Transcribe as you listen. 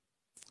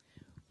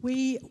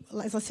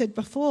As I said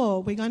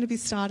before, we're going to be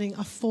starting a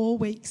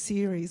 4-week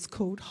series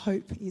called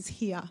Hope is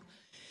Here.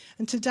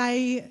 And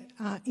today,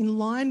 in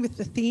line with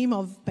the theme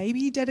of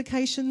baby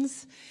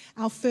dedications,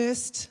 our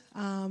first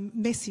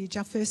message,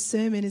 our first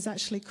sermon is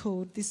actually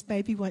called This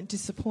Baby Won't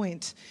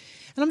Disappoint.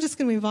 And I'm just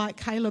going to invite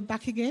Caleb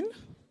back again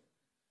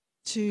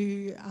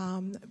to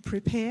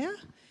prepare.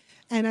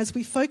 And as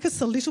we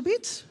focus a little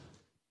bit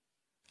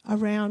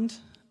around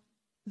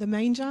the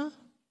manger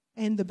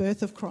and the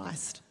birth of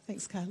Christ.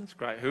 Thanks, Caleb. That's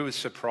great. Who was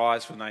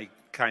surprised when they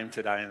came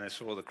today and they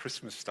saw the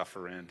Christmas stuff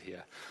around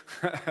here?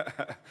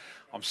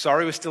 I'm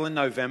sorry we're still in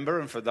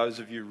November, and for those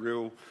of you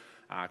real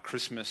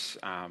Christmas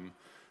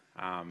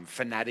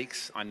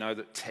fanatics, I know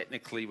that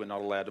technically we're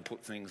not allowed to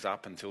put things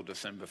up until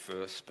December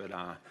 1st, but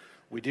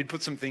we did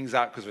put some things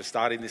up because we're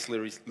starting this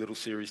little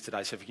series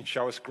today. So if you can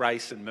show us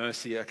grace and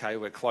mercy, okay,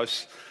 we're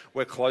close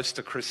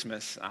to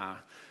Christmas.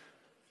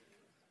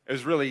 It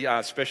was really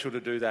special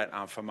to do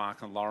that for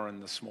Mark and Lauren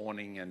this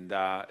morning, and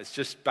it's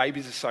just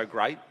babies are so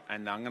great,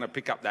 and I'm going to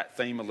pick up that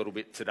theme a little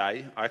bit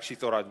today. I actually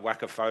thought I'd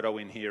whack a photo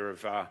in here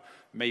of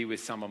me with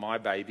some of my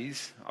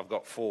babies. I've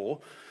got 4,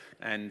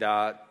 and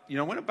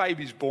when a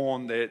baby's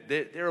born,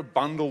 they're a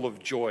bundle of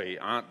joy,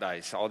 aren't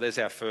they? So there's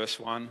our first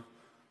one.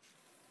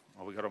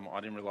 Oh, we got them.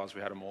 I didn't realise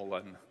we had them all,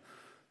 and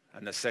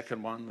the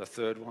second one, the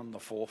third one, the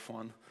fourth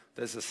one.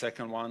 There's the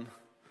second one,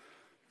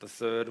 the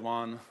third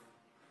one.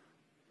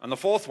 And the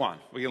fourth one,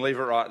 we can leave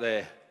it right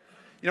there.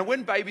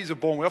 When babies are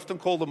born, we often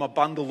call them a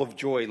bundle of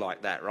joy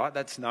like that, right?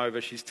 That's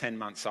Nova. She's 10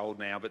 months old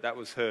now, but that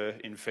was her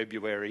in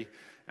February.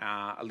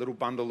 A little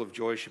bundle of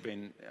joy. She's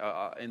been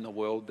in the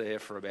world there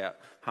for about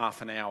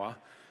half an hour.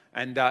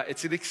 And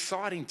it's an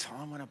exciting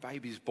time when a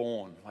baby's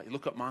born. Like, you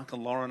look at Mark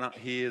and Lauren up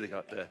here. They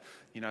got the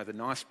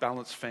nice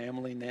balanced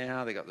family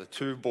now. They got the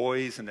 2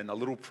 boys and then a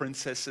little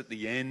princess at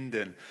the end.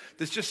 And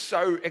there's just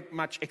so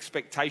much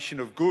expectation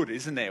of good,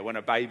 isn't there, when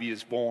a baby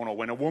is born or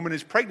when a woman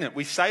is pregnant?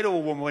 We say to a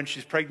woman when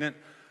she's pregnant,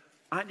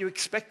 "Aren't you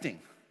expecting?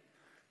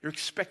 You're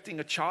expecting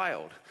a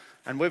child."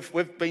 And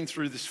we've been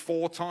through this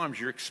 4 times.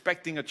 You're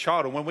expecting a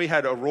child. And when we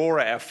had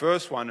Aurora, our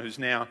first one, who's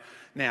now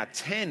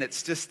 10,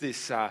 it's just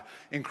this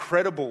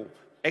incredible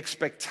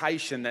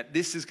expectation that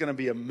this is going to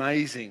be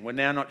amazing. We're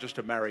now not just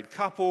a married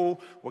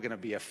couple. We're going to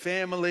be a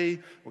family.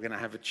 We're going to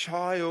have a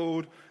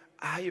child.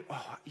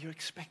 You're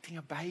expecting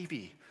a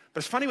baby. But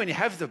it's funny when you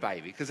have the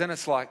baby, because then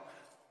it's like,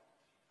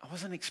 I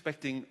wasn't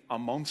expecting a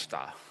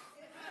monster.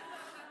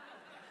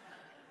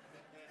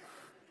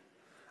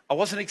 I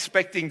wasn't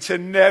expecting to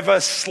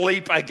never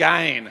sleep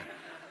again.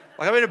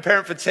 Like, I've been a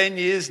parent for 10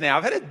 years now.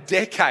 I've had a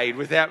decade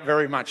without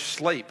very much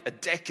sleep. A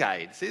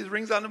decade. See these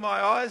rings under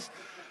my eyes?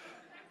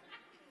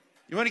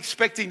 You weren't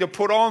expecting to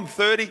put on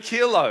 30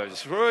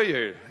 kilos, were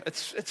you?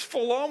 It's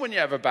full on when you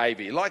have a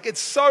baby. Like, it's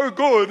so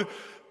good,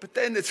 but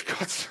then it's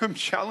got some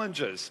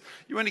challenges.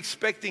 You weren't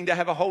expecting to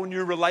have a whole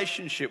new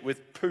relationship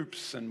with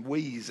poops and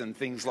wheeze and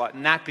things like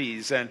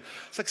nappies. And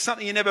it's like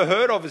something you never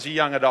heard of as a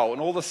young adult.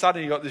 And all of a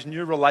sudden, you got this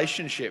new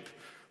relationship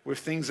with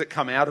things that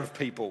come out of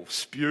people,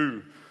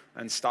 spew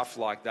and stuff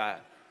like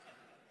that.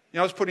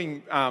 I was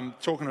talking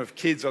of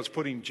kids, I was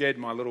putting Jed,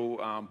 my little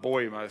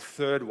boy, my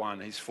third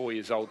one, he's 4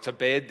 years old, to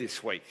bed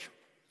this week.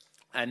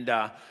 And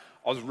I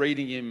was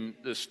reading him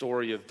the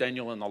story of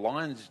Daniel in the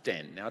lion's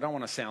den. Now, I don't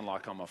want to sound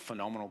like I'm a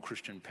phenomenal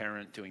Christian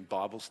parent doing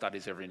Bible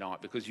studies every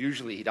night, because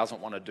usually he doesn't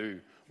want to do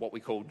what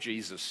we call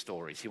Jesus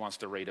stories. He wants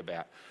to read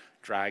about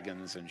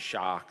dragons and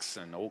sharks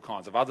and all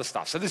kinds of other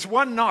stuff. So this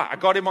one night, I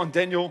got him on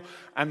Daniel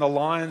and the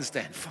lion's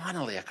den.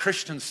 Finally, a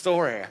Christian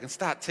story. I can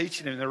start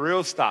teaching him the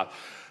real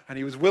stuff. And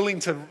he was willing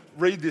to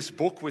read this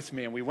book with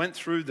me. And we went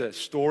through the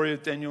story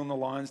of Daniel and the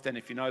lion's den.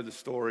 If you know the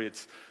story,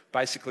 it's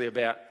basically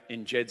about,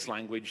 in Jed's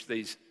language,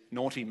 these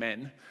naughty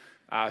men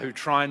who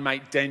try and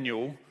make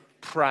Daniel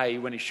pray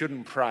when he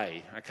shouldn't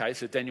pray. Okay,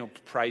 so Daniel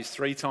prays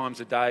 3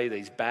 times a day.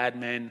 These bad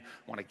men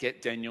want to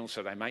get Daniel,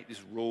 so they make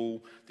this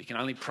rule that you can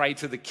only pray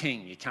to the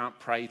king. You can't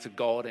pray to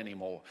God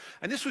anymore.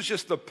 And this was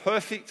just the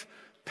perfect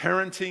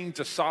parenting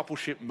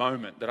discipleship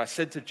moment that I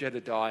said to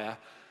Jedediah,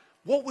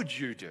 what would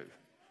you do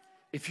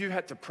if you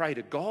had to pray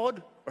to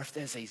God, or if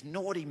there's these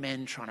naughty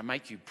men trying to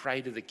make you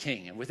pray to the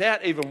king? And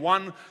without even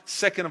 1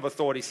 second of a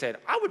thought, he said,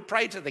 I would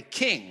pray to the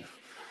king.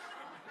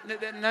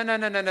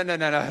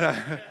 No.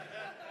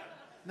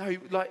 No,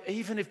 like,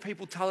 even if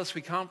people tell us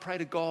we can't pray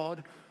to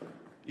God,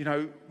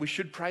 we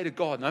should pray to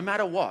God no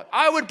matter what.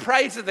 I would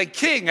pray to the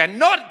king and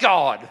not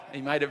God.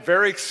 He made it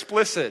very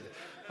explicit.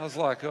 I was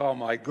like, oh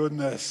my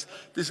goodness,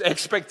 this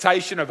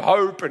expectation of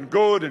hope and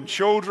good and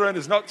children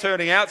is not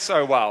turning out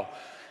so well.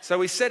 So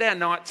we said our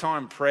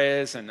nighttime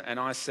prayers, and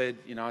I said,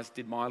 I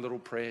did my little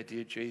prayer,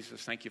 dear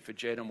Jesus, thank you for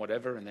Jed and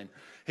whatever. And then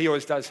he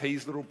always does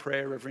his little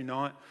prayer every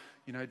night,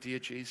 dear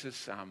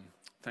Jesus,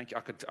 thank you.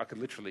 I could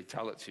literally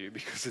tell it to you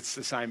because it's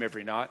the same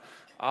every night.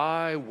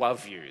 I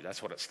love you.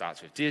 That's what it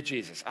starts with. Dear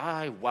Jesus,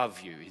 I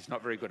love you. He's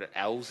not very good at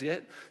L's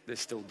yet. There's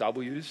still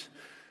W's.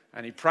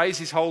 And he prays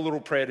his whole little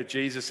prayer to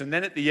Jesus. And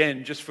then at the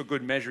end, just for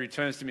good measure, he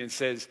turns to me and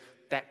says,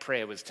 that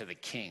prayer was to the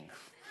king.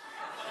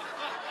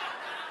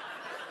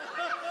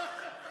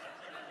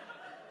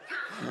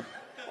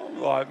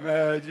 Like,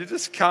 man, you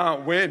just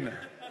can't win.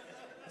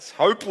 It's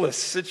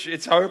hopeless.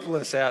 It's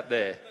hopeless out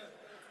there.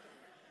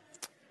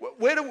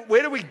 Where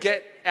do we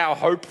get our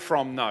hope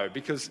from, though?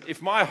 Because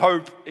if my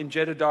hope in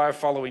Jedediah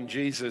following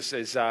Jesus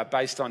is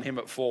based on him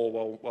at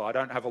 4, well, I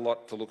don't have a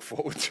lot to look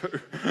forward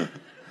to.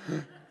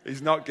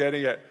 He's not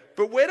getting it.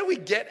 But where do we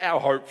get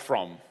our hope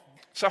from?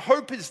 So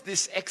hope is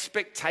this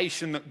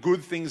expectation that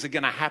good things are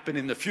going to happen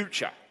in the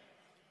future.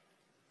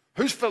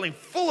 Who's feeling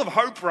full of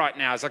hope right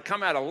now as I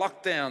come out of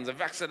lockdowns and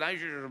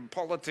vaccinations and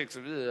politics?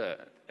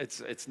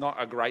 It's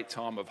not a great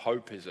time of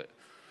hope, is it?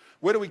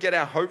 Where do we get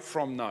our hope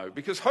from, though?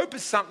 Because hope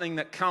is something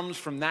that comes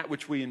from that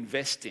which we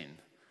invest in.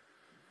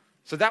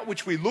 So that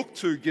which we look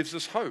to gives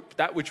us hope.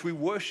 That which we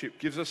worship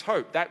gives us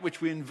hope. That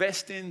which we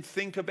invest in,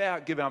 think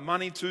about, give our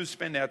money to,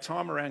 spend our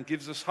time around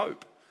gives us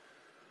hope.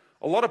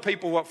 A lot of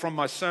people from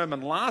my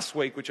sermon last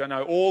week, which I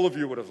know all of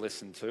you would have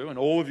listened to, and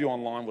all of you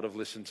online would have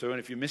listened to, and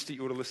if you missed it,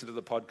 you would have listened to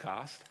the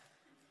podcast.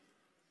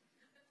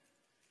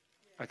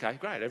 Okay,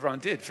 great. Everyone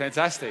did.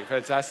 Fantastic.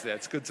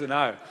 That's good to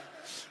know.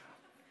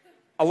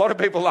 A lot of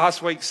people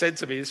last week said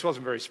to me, this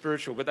wasn't very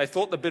spiritual, but they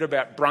thought the bit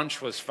about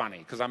brunch was funny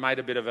because I made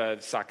a bit of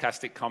a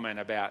sarcastic comment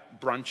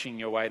about brunching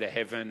your way to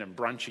heaven and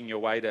brunching your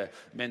way to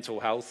mental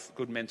health,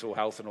 good mental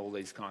health and all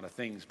these kind of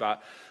things.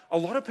 But a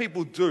lot of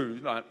people do,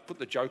 put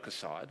the joke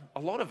aside, a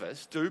lot of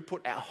us do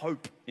put our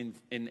hope in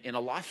a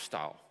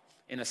lifestyle,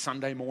 in a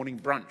Sunday morning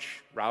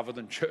brunch rather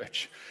than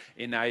church,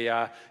 in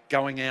a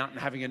going out and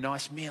having a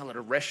nice meal at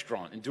a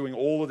restaurant and doing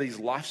all of these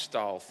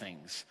lifestyle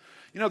things.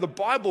 You know, the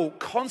Bible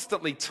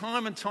constantly,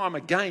 time and time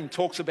again,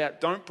 talks about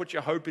don't put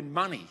your hope in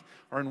money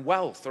or in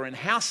wealth or in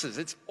houses.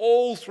 It's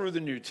all through the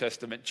New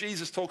Testament.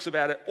 Jesus talks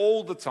about it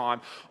all the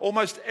time.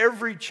 Almost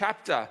every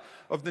chapter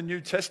of the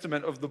New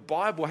Testament of the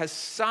Bible has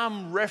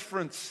some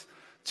reference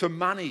to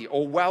money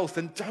or wealth,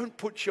 and don't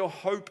put your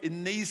hope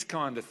in these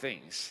kind of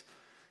things.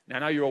 Now, I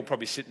know you're all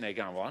probably sitting there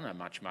going, well, I don't have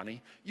much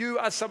money. You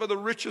are some of the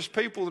richest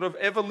people that have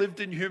ever lived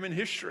in human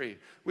history.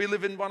 We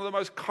live in one of the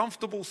most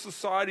comfortable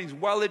societies,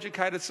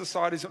 well-educated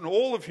societies in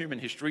all of human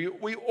history.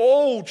 We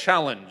all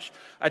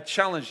are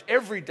challenged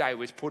every day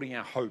with putting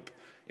our hope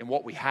in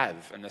what we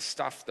have and the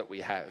stuff that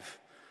we have.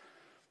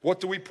 What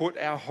do we put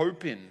our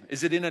hope in?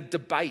 Is it in a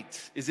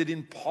debate? Is it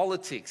in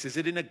politics? Is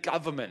it in a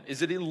government?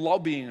 Is it in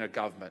lobbying a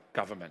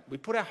government? We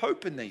put our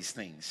hope in these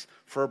things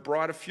for a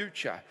brighter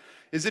future.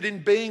 Is it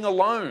in being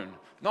alone,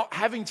 not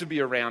having to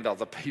be around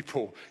other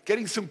people,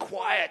 getting some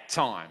quiet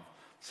time?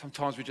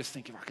 Sometimes we just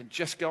think, if I can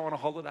just go on a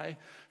holiday,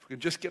 if I can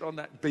just get on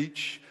that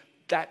beach,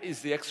 that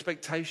is the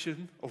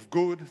expectation of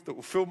good that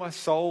will fill my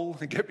soul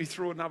and get me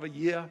through another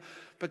year.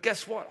 But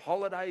guess what?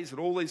 Holidays and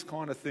all these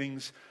kind of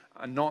things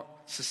are not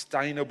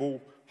sustainable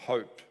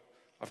hope.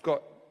 I've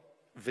got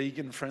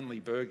vegan-friendly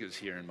burgers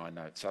here in my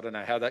notes. I don't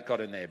know how that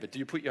got in there, but do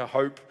you put your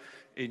hope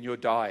in your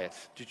diet?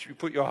 Did you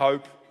put your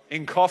hope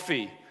in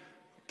coffee?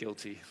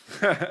 Guilty.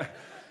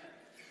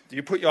 Do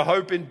you put your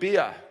hope in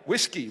beer,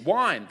 whiskey,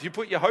 wine? Do you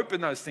put your hope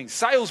in those things?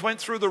 Sales went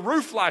through the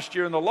roof last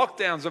year in the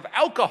lockdowns of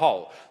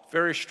alcohol.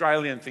 Very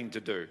Australian thing to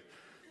do.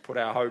 Put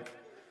our hope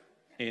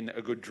in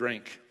a good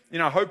drink. You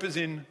know, hope is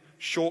in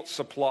short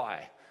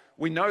supply.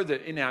 We know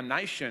that in our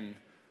nation,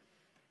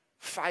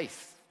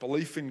 faith,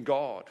 belief in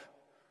God,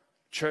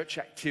 church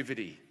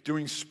activity,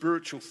 doing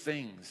spiritual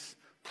things,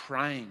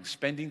 praying,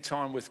 spending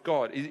time with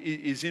God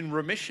is in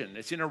remission.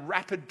 It's in a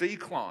rapid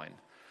decline.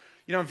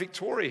 You know, in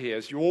Victoria here,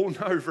 as you all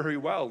know very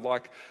well,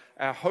 like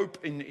our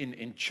hope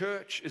in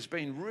church has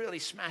been really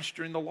smashed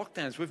during the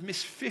lockdowns. We've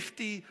missed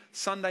 50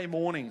 Sunday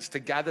mornings to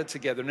gather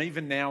together. And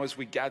even now as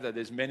we gather,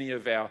 there's many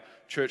of our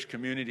church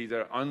community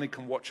that only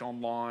can watch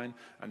online.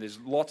 And there's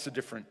lots of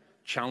different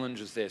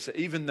challenges there. So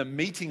even the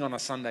meeting on a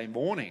Sunday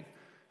morning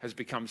has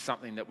become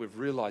something that we've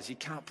realized you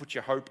can't put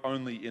your hope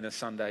only in a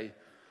Sunday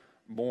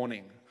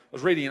morning. I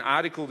was reading an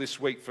article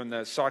this week from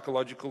the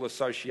Psychological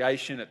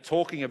Association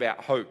talking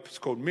about hope. It's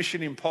called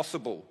Mission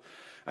Impossible.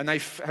 And they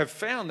have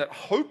found that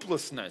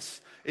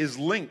hopelessness is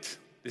linked,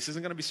 this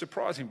isn't going to be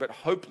surprising, but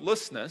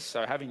hopelessness,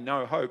 so having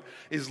no hope,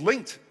 is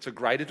linked to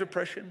greater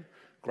depression,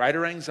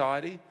 greater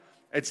anxiety.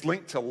 It's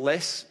linked to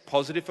less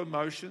positive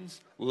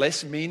emotions,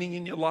 less meaning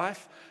in your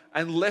life,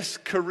 and less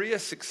career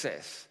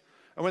success.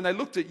 And when they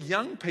looked at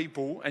young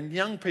people and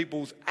young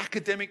people's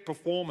academic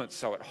performance,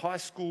 so at high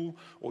school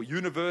or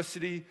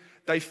university,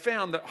 they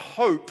found that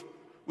hope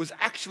was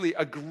actually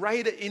a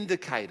greater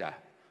indicator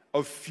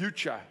of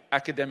future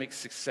academic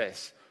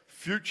success,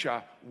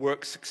 future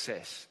work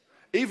success.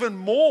 Even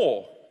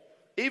more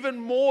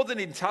than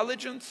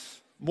intelligence,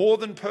 more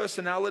than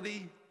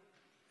personality,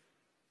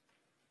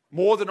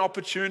 more than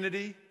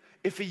opportunity.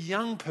 If a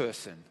young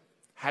person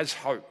has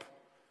hope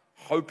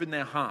in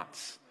their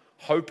hearts,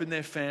 hope in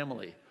their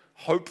family,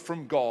 hope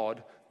from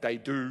God, they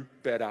do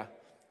better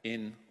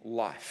in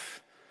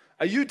life.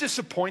 Are you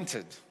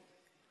disappointed?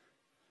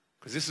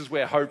 Because this is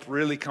where hope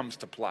really comes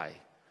to play.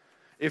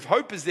 If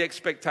hope is the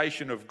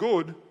expectation of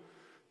good,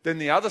 then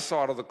the other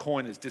side of the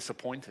coin is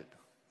disappointed.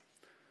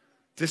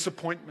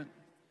 Disappointment,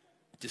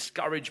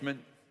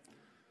 discouragement,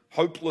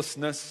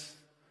 hopelessness.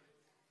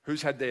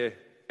 Who's had their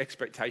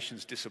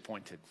expectations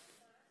disappointed?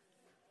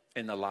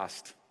 in the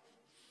last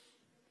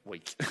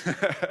week.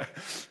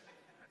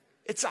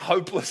 It's a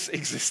hopeless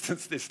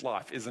existence, this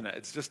life, isn't it?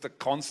 It's just a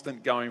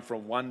constant going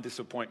from one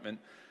disappointment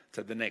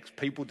to the next.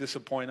 People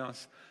disappoint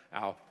us.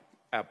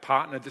 Our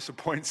partner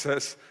disappoints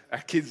us.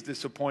 Our kids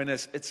disappoint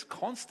us. It's a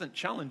constant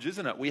challenge,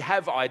 isn't it? We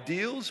have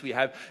ideals. We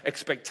have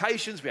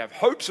expectations. We have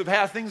hopes of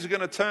how things are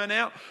going to turn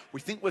out.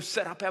 We think we've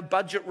set up our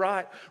budget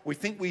right. We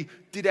think we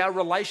did our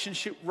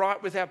relationship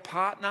right with our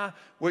partner.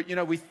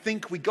 We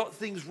think we got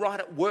things right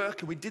at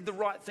work and we did the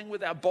right thing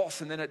with our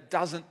boss, and then it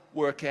doesn't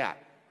work out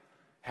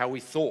how we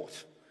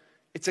thought.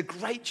 It's a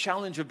great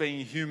challenge of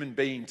being a human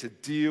being to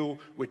deal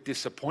with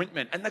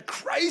disappointment. And the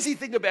crazy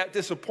thing about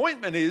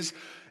disappointment is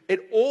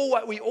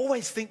we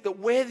always think that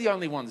we're the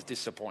only ones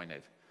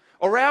disappointed.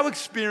 Or our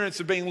experience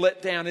of being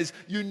let down is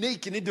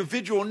unique and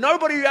individual.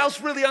 Nobody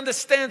else really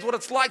understands what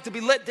it's like to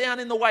be let down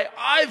in the way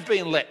I've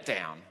been let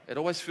down. It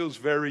always feels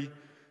very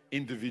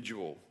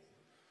individual.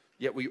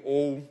 Yet we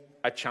all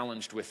are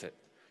challenged with it.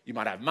 You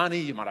might have money,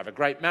 you might have a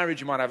great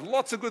marriage, you might have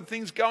lots of good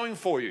things going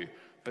for you,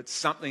 but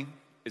something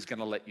is going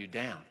to let you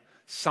down.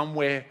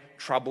 Somewhere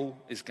trouble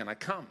is going to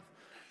come.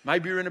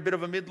 Maybe you're in a bit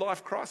of a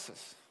midlife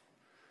crisis.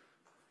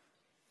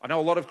 I know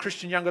a lot of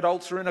Christian young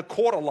adults are in a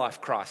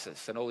quarter-life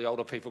crisis, and all the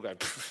older people go,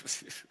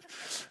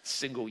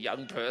 single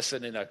young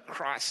person in a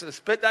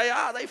crisis. But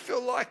they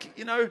feel like,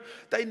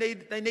 they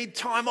need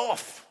time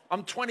off.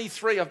 I'm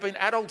 23, I've been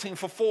adulting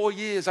for 4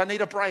 years. I need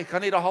a break, I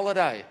need a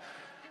holiday.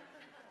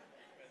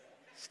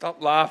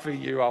 Stop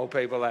laughing, you old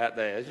people out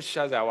there. It just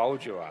shows how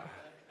old you are.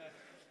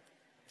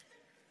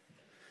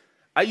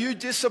 Are you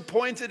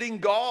disappointed in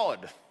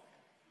God?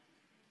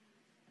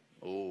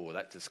 Oh,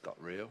 that just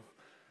got real.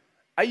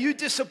 Are you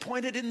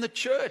disappointed in the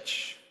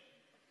church?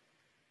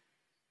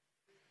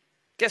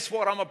 Guess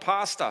what? I'm a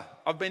pastor.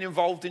 I've been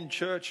involved in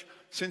church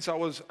since I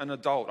was an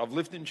adult. I've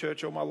lived in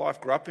church all my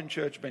life, grew up in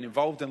church, been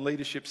involved in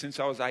leadership since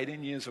I was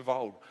 18 years of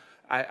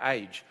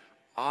age.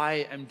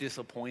 I am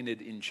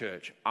disappointed in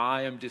church.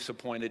 I am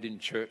disappointed in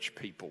church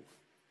people.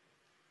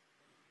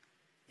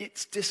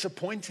 It's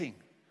disappointing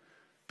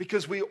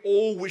because we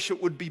all wish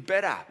it would be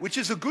better, which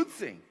is a good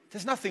thing.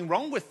 There's nothing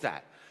wrong with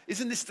that.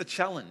 Isn't this the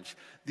challenge?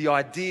 The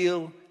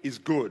ideal is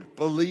good.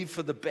 Believe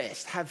for the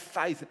best. Have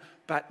faith.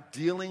 But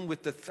dealing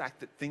with the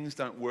fact that things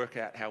don't work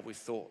out how we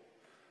thought.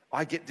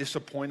 I get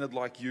disappointed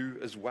like you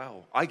as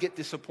well. I get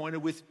disappointed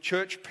with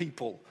church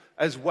people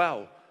as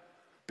well.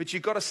 But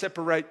you've got to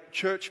separate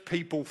church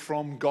people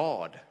from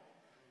God.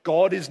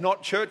 God is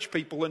not church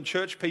people, and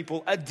church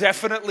people are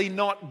definitely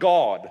not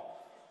God.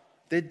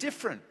 They're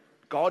different.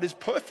 God is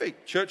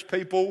perfect. Church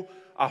people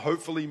are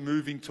hopefully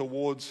moving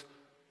towards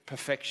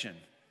perfection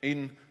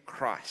in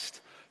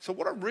Christ. So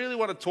what I really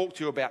want to talk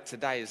to you about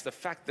today is the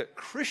fact that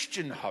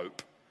Christian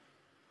hope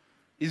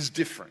is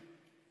different.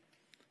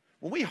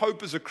 When we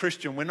hope as a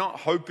Christian, we're not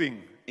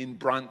hoping in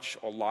brunch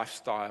or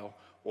lifestyle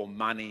or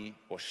money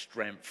or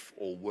strength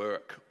or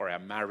work or our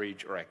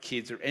marriage or our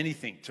kids or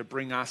anything to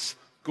bring us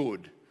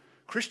good.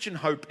 Christian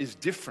hope is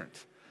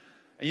different.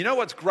 And you know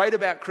what's great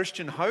about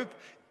Christian hope?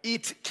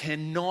 It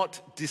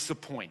cannot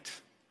disappoint.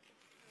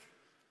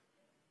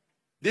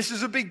 This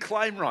is a big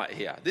claim right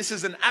here. This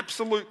is an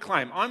absolute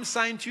claim. I'm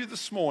saying to you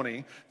this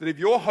morning that if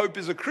your hope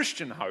is a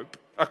Christian hope,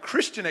 a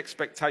Christian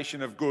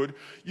expectation of good,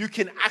 you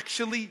can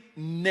actually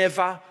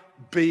never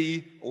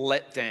be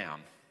let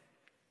down.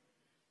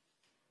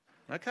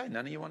 Okay,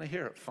 none of you want to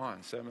hear it.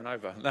 Fine, sermon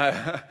over.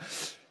 No,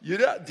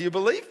 do you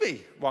believe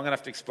me? Well, I'm going to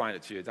have to explain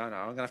it to you, don't I?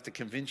 I'm going to have to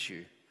convince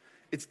you.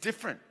 It's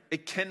different.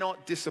 It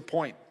cannot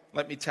disappoint.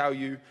 Let me tell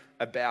you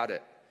about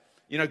it.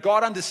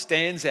 God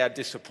understands our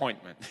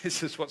disappointment.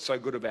 This is what's so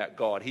good about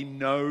God. He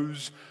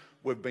knows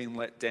we've been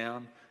let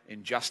down.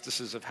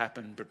 Injustices have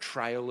happened.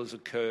 Betrayal has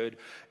occurred.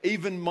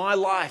 Even my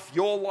life,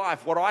 your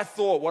life, what I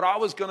thought, what I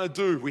was going to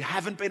do, we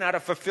haven't been able to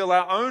fulfill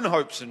our own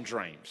hopes and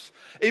dreams.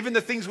 Even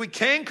the things we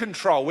can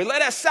control, we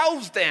let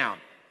ourselves down.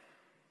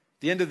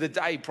 At the end of the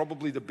day,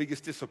 probably the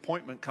biggest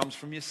disappointment comes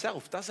from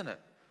yourself, doesn't it?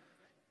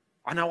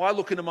 I know I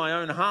look into my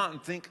own heart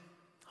and think,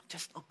 I'm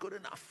just not good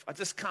enough. I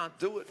just can't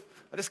do it.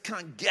 I just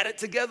can't get it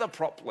together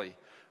properly.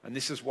 And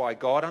this is why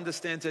God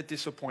understands our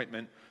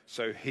disappointment,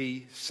 so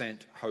he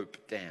sent hope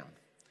down.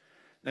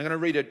 Now I'm going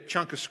to read a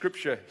chunk of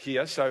scripture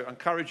here, so I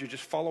encourage you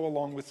just follow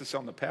along with us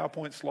on the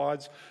PowerPoint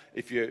slides.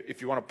 If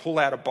you want to pull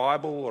out a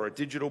Bible or a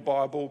digital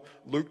Bible,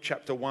 Luke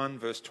chapter 1,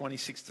 verse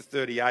 26 to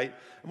 38.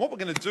 And what we're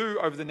going to do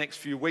over the next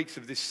few weeks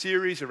of this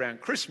series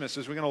around Christmas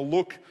is we're going to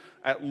look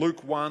at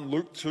Luke 1,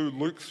 Luke 2,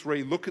 Luke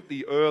 3, look at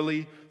the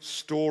early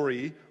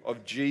story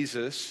of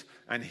Jesus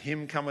and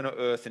him coming to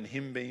earth and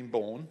him being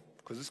born,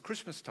 because it's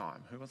Christmas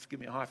time. Who wants to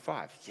give me a high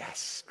five?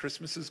 Yes,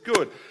 Christmas is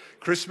good.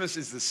 Christmas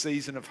is the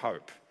season of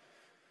hope.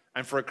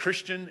 And for a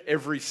Christian,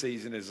 every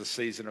season is a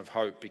season of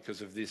hope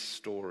because of this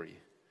story.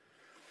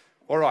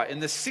 All right, in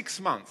the 6th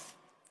month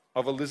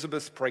of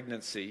Elizabeth's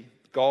pregnancy,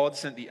 God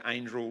sent the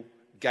angel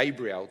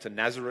Gabriel to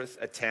Nazareth,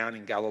 a town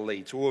in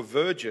Galilee, to a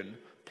virgin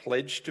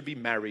pledged to be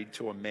married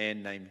to a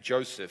man named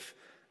Joseph,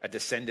 a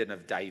descendant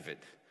of David.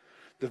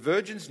 The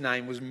virgin's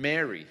name was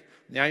Mary.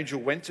 The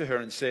angel went to her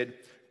and said,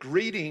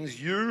 Greetings,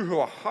 you who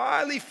are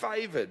highly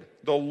favored.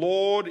 The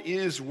Lord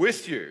is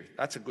with you.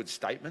 That's a good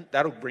statement.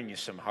 That'll bring you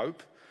some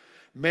hope.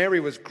 Mary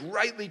was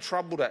greatly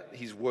troubled at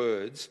his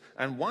words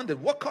and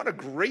wondered, what kind of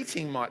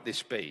greeting might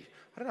this be?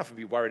 I don't know if I'd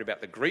be worried about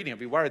the greeting. I'd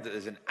be worried that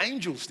there's an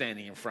angel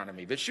standing in front of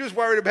me. But she was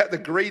worried about the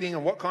greeting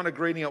and what kind of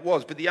greeting it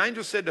was. But the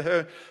angel said to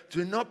her,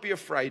 do not be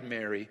afraid,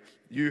 Mary.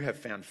 You have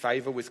found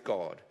favor with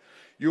God.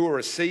 You will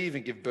receive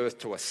and give birth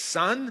to a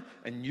son,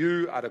 and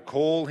you are to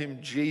call him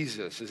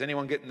Jesus. Is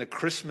anyone getting the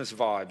Christmas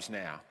vibes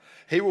now?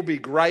 He will be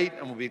great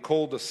and will be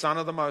called the Son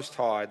of the Most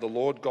High. The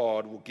Lord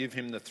God will give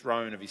him the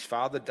throne of his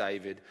father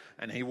David,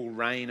 and he will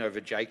reign over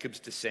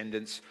Jacob's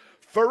descendants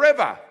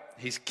forever.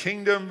 His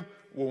kingdom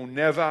will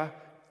never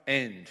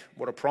end.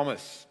 What a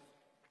promise.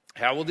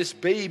 How will this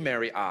be?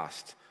 Mary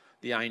asked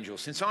the angel.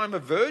 Since I am a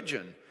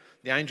virgin,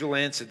 the angel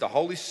answered, the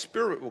Holy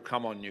Spirit will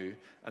come on you,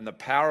 and the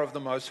power of the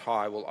Most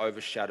High will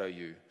overshadow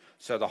you.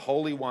 So the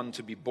Holy One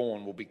to be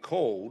born will be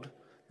called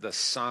the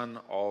Son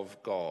of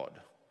God.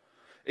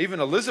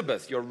 Even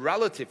Elizabeth, your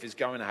relative, is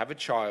going to have a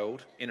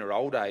child in her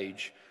old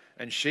age,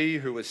 and she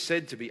who was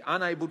said to be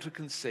unable to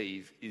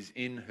conceive is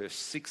in her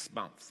 6th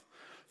month.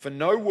 For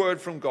no word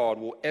from God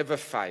will ever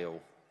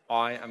fail.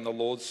 I am the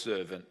Lord's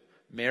servant.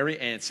 Mary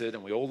answered,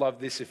 and we all love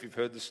this if you've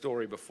heard the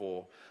story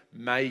before,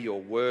 may your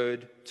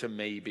word to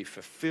me be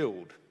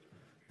fulfilled.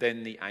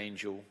 Then the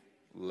angel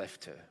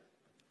left her.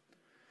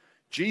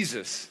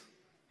 Jesus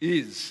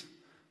is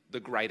the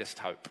greatest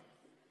hope.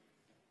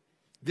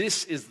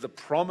 This is the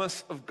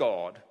promise of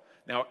God.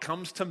 Now it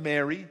comes to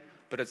Mary,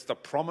 but it's the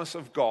promise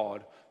of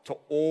God to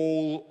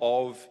all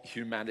of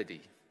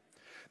humanity.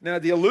 Now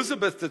the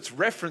Elizabeth that's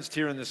referenced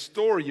here in the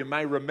story, you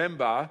may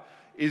remember,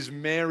 is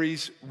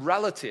Mary's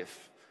relative.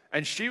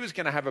 And she was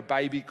going to have a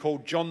baby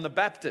called John the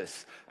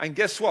Baptist. And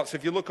guess what? So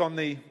if you look on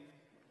the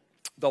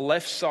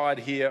left side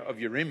here of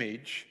your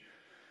image,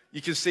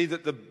 you can see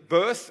that the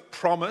birth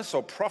promise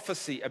or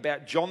prophecy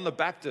about John the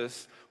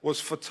Baptist was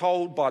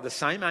foretold by the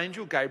same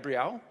angel,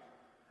 Gabriel,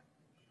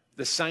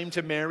 the same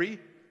to Mary,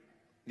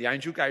 the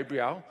angel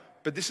Gabriel.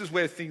 But this is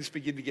where things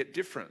begin to get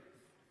different.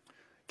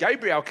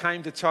 Gabriel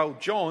came to tell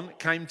John,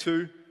 came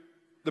to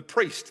the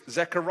priest,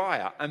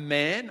 Zechariah, a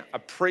man, a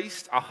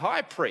priest, a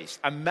high priest,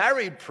 a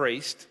married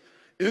priest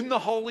in the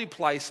holy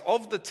place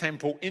of the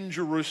temple in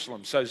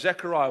Jerusalem. So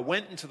Zechariah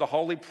went into the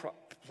holy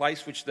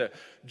place, which the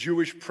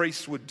Jewish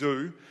priests would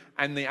do,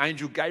 and the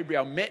angel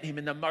Gabriel met him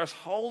in the most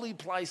holy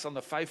place on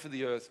the face of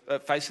the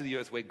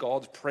earth where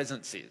God's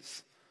presence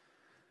is.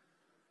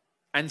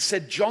 And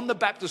said, John the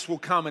Baptist will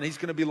come and he's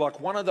going to be like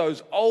one of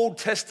those Old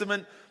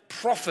Testament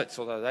prophets,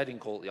 although they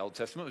didn't call it the Old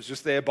Testament, it was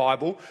just their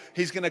Bible.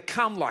 He's going to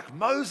come like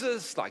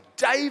Moses, like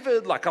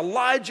David, like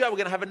Elijah. We're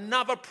going to have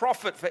another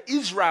prophet for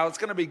Israel. It's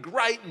going to be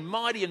great and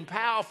mighty and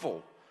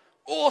powerful.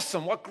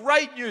 Awesome. What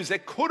great news. There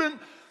couldn't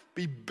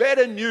be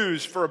better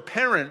news for a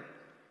parent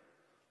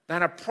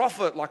than a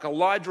prophet like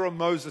Elijah or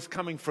Moses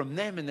coming from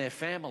them and their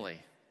family.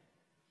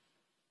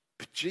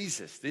 But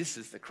Jesus, this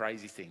is the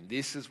crazy thing.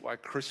 This is why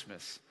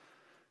Christmas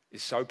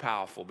is so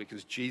powerful,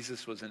 because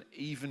Jesus was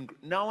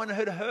no one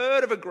had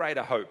heard of a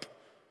greater hope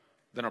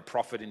than a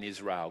prophet in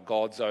Israel,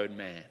 God's own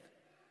man.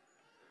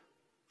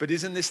 But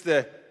isn't this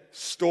the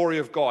story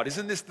of God?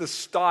 Isn't this the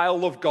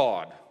style of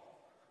God?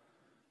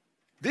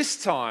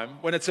 This time,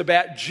 when it's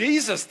about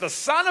Jesus, the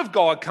Son of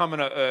God, coming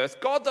to earth,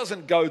 God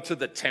doesn't go to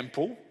the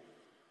temple,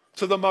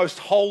 to the most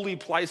holy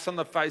place on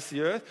the face of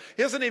the earth.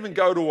 He doesn't even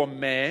go to a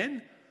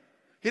man.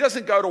 He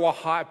doesn't go to a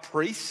high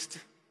priest.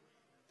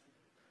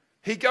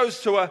 He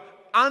goes to an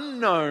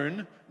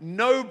unknown,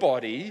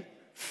 nobody,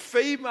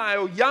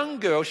 female, young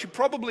girl. She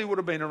probably would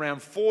have been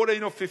around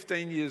 14 or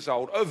 15 years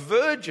old, a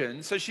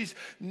virgin, so she's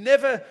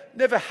never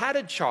had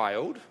a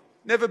child,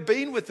 never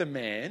been with a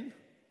man,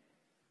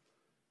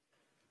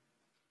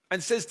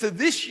 and says to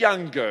this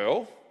young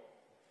girl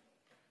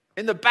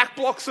in the back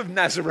blocks of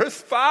Nazareth,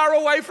 far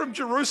away from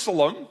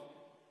Jerusalem,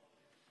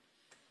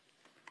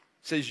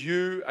 says,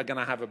 you are going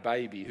to have a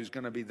baby who's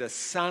going to be the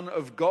Son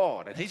of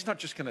God. And he's not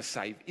just going to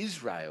save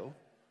Israel.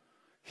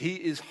 He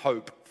is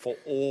hope for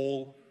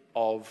all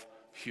of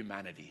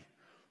humanity,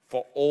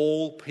 for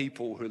all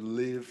people who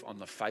live on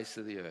the face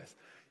of the earth,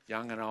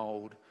 young and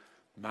old,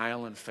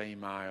 male and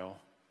female,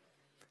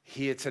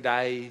 here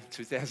today,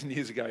 2,000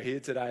 years ago, here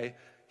today,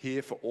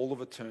 here for all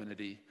of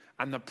eternity.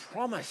 And the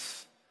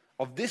promise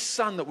of this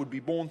son that would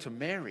be born to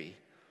Mary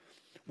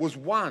was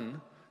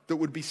one that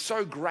would be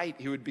so great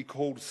he would be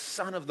called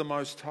Son of the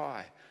Most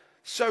High.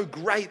 So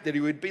great that he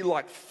would be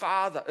like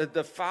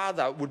the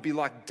father would be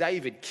like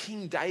David,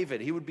 King David.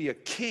 He would be a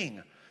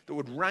king that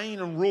would reign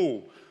and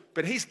rule.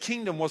 But his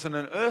kingdom wasn't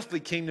an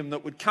earthly kingdom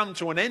that would come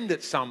to an end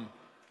at some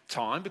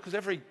time, because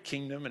every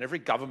kingdom and every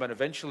government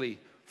eventually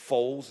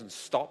falls and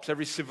stops.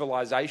 Every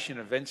civilization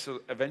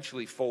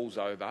eventually falls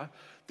over.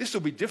 This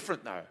will be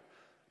different though.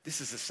 This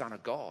is the Son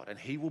of God, and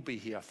he will be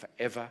here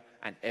forever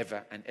and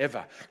ever and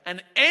ever.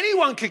 And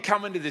anyone can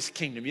come into this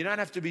kingdom. You don't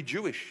have to be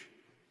Jewish.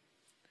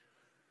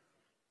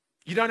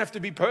 You don't have to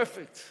be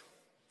perfect.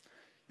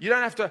 You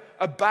don't have to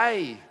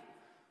obey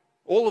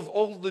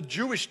all the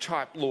Jewish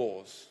type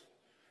laws.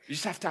 You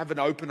just have to have an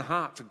open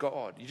heart to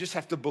God. You just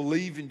have to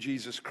believe in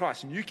Jesus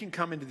Christ. And you can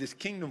come into this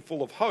kingdom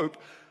full of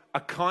hope, a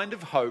kind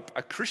of hope,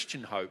 a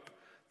Christian hope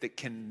that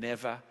can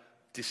never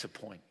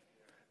disappoint.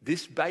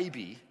 This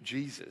baby,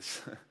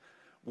 Jesus,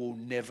 will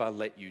never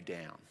let you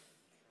down.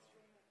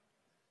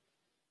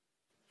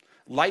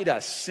 Later,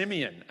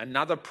 Simeon,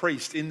 another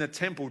priest in the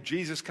temple,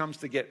 Jesus comes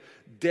to get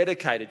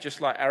dedicated, just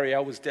like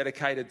Ariel was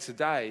dedicated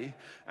today.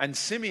 And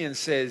Simeon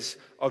says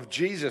of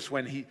Jesus,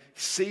 when he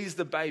sees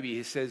the baby,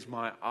 he says,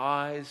 "My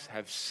eyes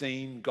have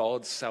seen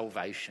God's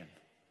salvation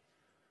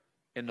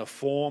in the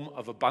form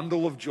of a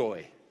bundle of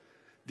joy."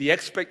 The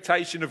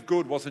expectation of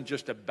good wasn't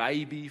just a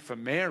baby for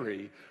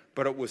Mary,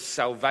 but it was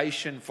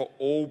salvation for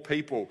all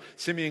people.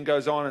 Simeon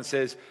goes on and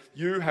says,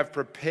 "You have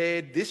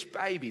prepared this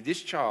baby,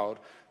 this child,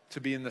 to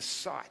be in the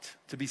sight,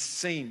 to be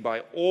seen by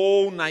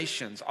all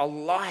nations, a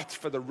light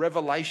for the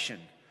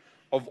revelation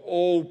of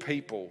all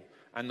people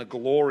and the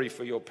glory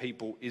for your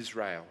people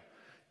Israel."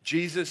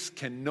 Jesus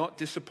cannot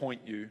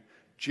disappoint you.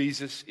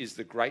 Jesus is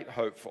the great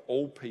hope for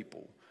all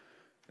people.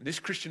 And this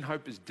Christian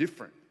hope is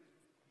different.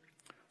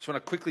 So I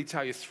want to quickly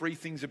tell you 3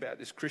 things about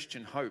this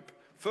Christian hope.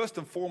 First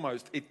and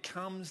foremost, it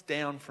comes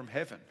down from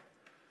heaven.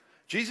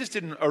 Jesus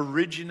didn't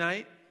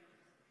originate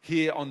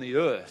here on the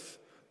earth.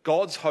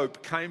 God's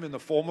hope came in the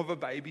form of a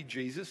baby,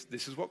 Jesus.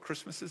 This is what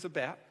Christmas is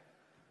about.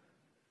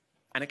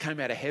 And it came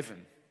out of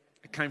heaven.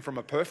 It came from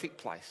a perfect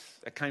place.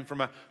 It came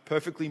from a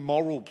perfectly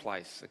moral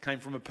place. It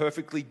came from a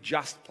perfectly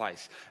just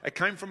place. It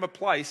came from a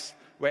place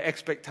where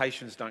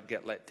expectations don't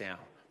get let down.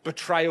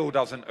 Betrayal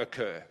doesn't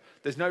occur.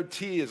 There's no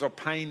tears or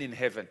pain in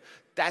heaven.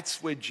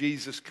 That's where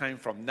Jesus came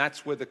from.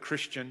 That's where the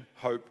Christian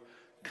hope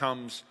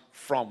comes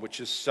from,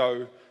 which is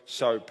so,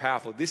 so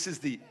powerful. This is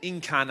the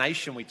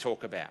incarnation we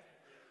talk about.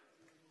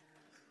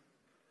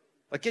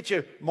 Like, get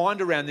your mind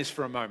around this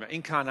for a moment.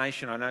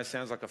 Incarnation, I know,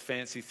 sounds like a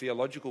fancy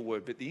theological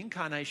word, but the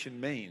incarnation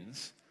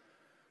means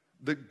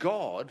that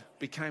God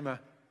became a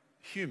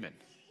human.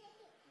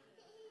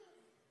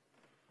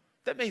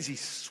 That means he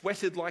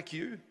sweated like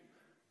you.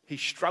 He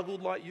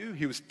struggled like you.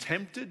 He was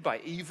tempted by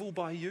evil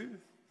by you.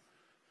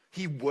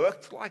 He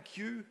worked like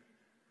you.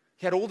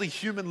 He had all the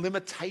human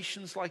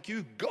limitations like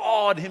you.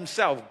 God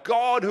himself,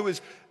 God who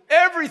is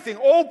everything,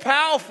 all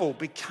powerful,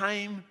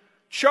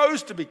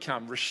 chose to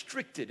become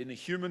restricted in a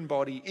human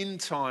body, in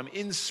time,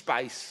 in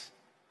space.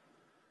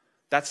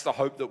 That's the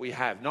hope that we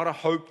have. Not a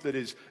hope that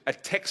is a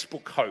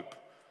textbook hope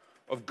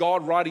of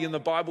God writing in the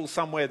Bible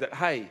somewhere that,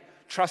 hey,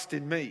 trust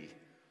in me,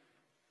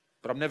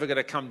 but I'm never going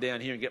to come down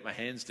here and get my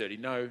hands dirty.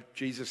 No,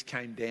 Jesus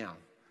came down.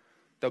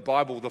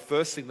 The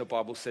first thing the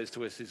Bible says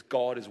to us is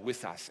God is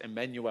with us.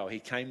 Emmanuel,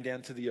 he came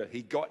down to the earth.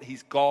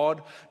 He's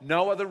God.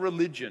 No other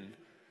religion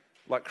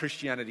like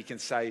Christianity can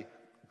say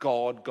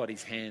God got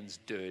his hands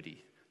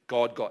dirty.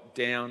 God got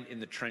down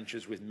in the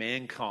trenches with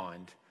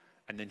mankind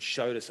and then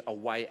showed us a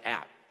way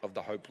out of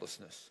the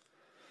hopelessness.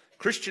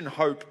 Christian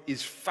hope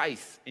is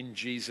faith in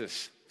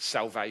Jesus'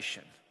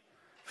 salvation.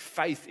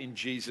 Faith in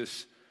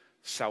Jesus'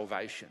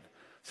 salvation.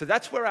 So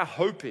that's where our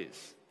hope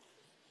is.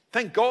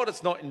 Thank God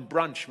it's not in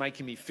brunch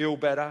making me feel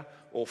better,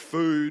 or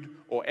food,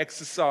 or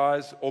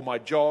exercise, or my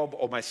job,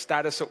 or my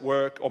status at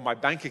work, or my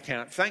bank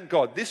account. Thank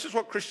God. This is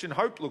what Christian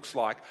hope looks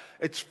like.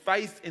 It's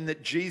faith in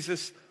that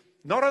Jesus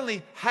not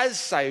only has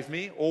saved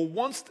me, or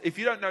wants, if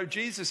you don't know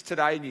Jesus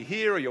today and you're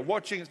here or you're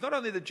watching, it's not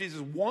only that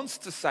Jesus wants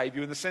to save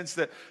you in the sense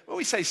that when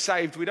we say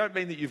saved, we don't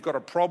mean that you've got a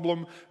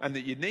problem and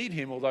that you need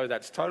him, although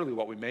that's totally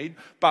what we mean,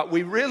 but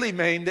we really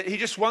mean that he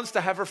just wants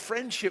to have a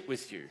friendship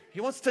with you.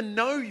 He wants to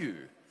know you.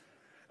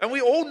 And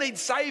we all need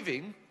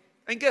saving,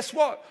 and guess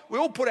what? We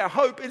all put our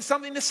hope in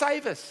something to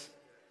save us.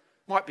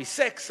 It might be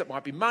sex, it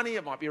might be money,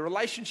 it might be a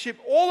relationship.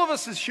 All of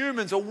us as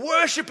humans are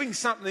worshipping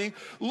something,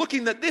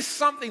 looking that this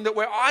something that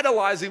we're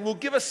idolizing will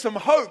give us some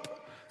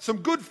hope, some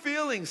good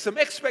feelings, some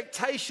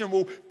expectation,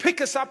 will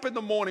pick us up in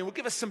the morning, will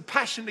give us some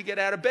passion to get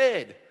out of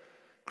bed.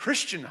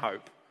 Christian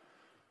hope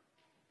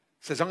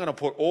says, I'm going to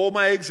put all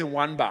my eggs in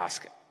one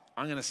basket.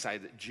 I'm going to say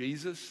that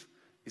Jesus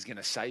is going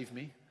to save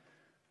me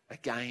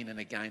again and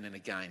again and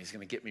again. He's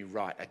going to get me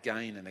right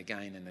again and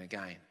again and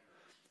again.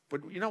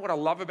 But you know what I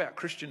love about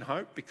Christian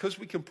hope? Because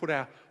we can put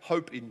our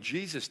hope in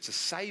Jesus to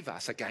save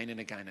us again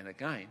and again and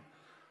again,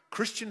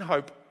 Christian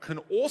hope can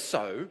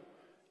also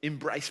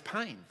embrace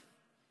pain.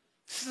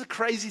 This is the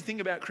crazy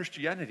thing about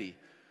Christianity.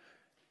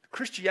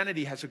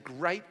 Christianity has a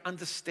great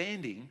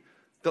understanding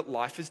that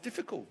life is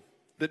difficult,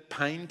 that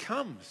pain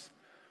comes.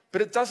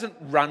 But it doesn't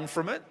run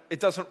from it.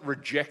 It doesn't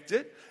reject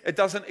it. It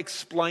doesn't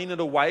explain it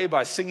away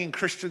by singing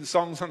Christian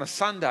songs on a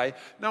Sunday.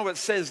 No, it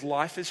says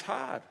life is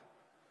hard.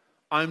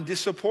 I'm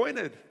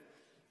disappointed.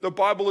 The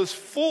Bible is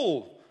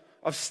full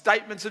of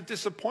statements of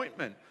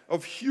disappointment,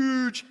 of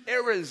huge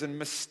errors and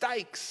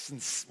mistakes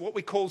and what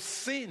we call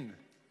sin.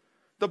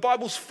 The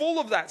Bible's full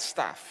of that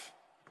stuff.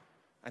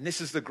 And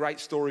this is the great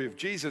story of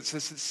Jesus.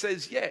 As it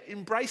says,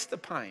 embrace the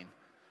pain.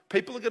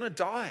 People are going to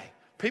die.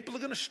 People are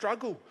going to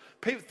struggle.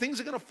 Things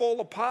are going to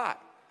fall apart.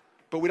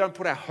 But we don't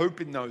put our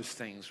hope in those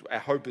things. Our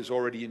hope is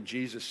already in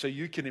Jesus. So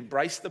you can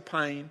embrace the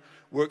pain,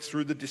 work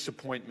through the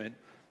disappointment,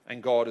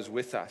 and God is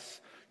with us.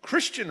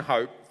 Christian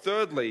hope,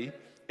 thirdly,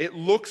 it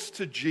looks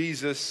to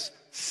Jesus'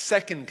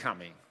 second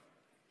coming.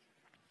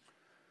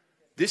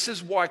 This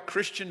is why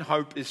Christian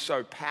hope is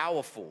so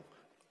powerful,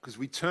 because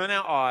we turn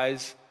our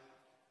eyes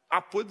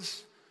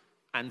upwards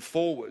and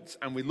forwards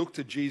and we look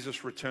to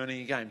Jesus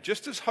returning again.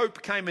 Just as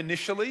hope came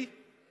initially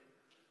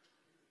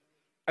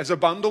as a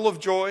bundle of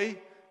joy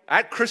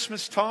at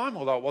Christmas time,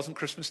 although it wasn't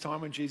Christmas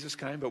time when Jesus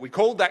came, but we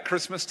called that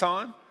Christmas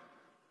time.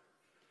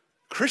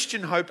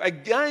 Christian hope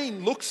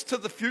again looks to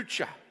the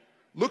future,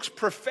 looks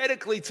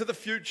prophetically to the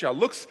future,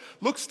 looks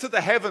to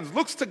the heavens,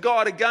 looks to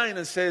God again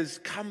and says,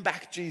 come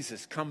back,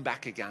 Jesus, come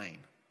back again.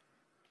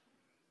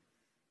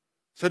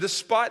 So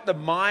despite the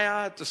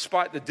mire,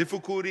 despite the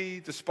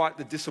difficulty, despite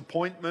the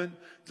disappointment,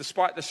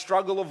 despite the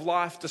struggle of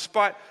life,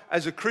 despite,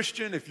 as a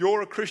Christian, if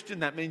you're a Christian,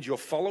 that means you're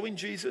following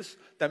Jesus.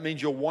 That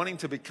means you're wanting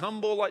to become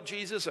more like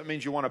Jesus. That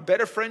means you want a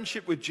better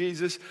friendship with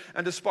Jesus.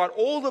 And despite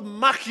all the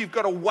muck you've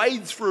got to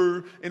wade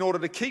through in order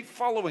to keep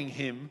following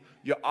him,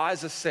 your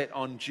eyes are set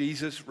on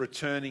Jesus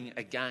returning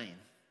again.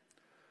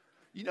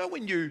 You know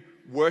when you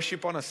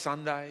worship on a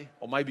Sunday,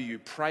 or maybe you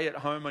pray at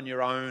home on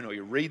your own, or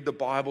you read the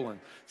Bible and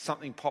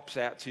something pops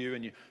out to you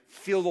and you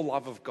feel the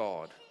love of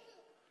God.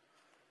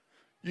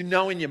 You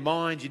know in your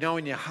mind, you know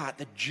in your heart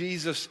that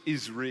Jesus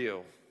is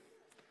real.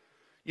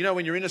 You know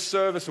when you're in a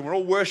service and we're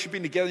all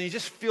worshiping together and you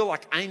just feel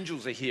like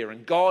angels are here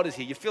and God is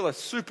here. You feel a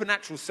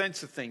supernatural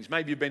sense of things.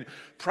 Maybe you've been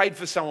prayed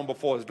for someone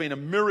before, there's been a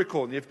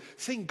miracle and you've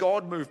seen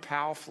God move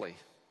powerfully.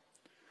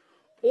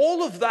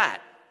 All of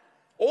that,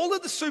 all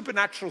of the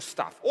supernatural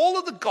stuff, all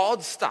of the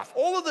God stuff,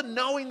 all of the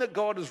knowing that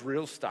God is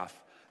real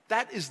stuff,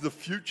 that is the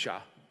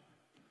future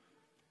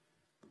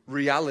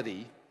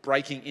reality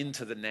breaking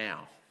into the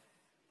now.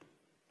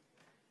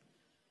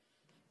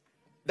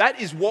 That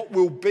is what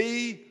will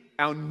be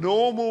our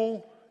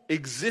normal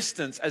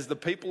existence as the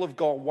people of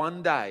God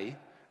one day,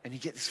 and you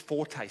get this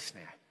foretaste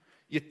now.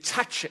 You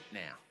touch it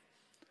now.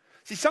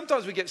 See,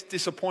 sometimes we get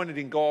disappointed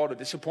in God or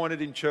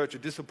disappointed in church or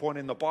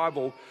disappointed in the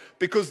Bible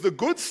because the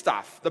good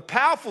stuff, the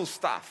powerful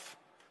stuff,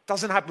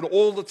 doesn't happen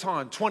all the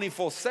time,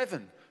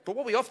 24/7. But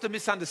what we often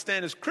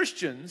misunderstand as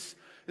Christians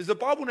is the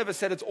Bible never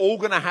said it's all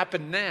going to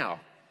happen now.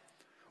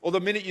 Or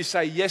the minute you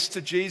say yes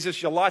to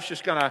Jesus, your life's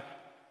just going to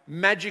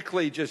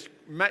magically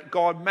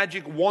God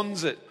magic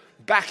wands it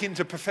back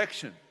into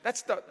perfection.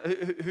 That's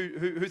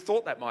who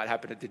thought that might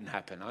happen. It didn't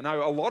happen. I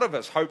know a lot of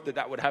us hope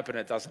that would happen.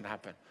 It doesn't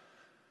happen.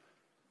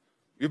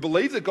 You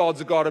believe that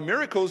God's a God of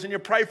miracles and you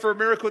pray for a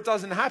miracle, it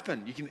doesn't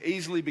happen. You can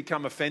easily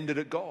become offended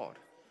at God.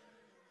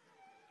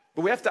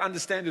 But we have to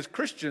understand as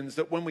Christians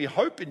that when we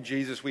hope in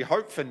Jesus, we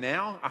hope for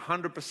now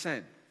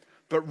 100%.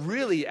 But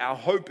really our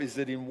hope is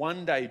that in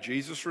one day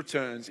Jesus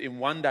returns, in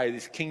one day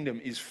this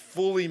kingdom is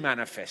fully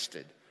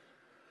manifested.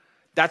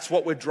 That's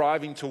what we're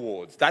driving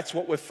towards. That's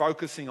what we're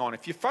focusing on.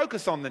 If you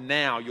focus on the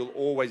now, you'll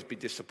always be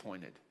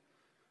disappointed.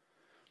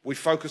 We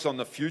focus on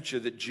the future,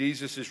 that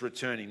Jesus is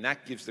returning.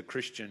 That gives the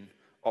Christian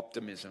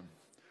optimism.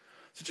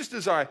 So just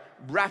as I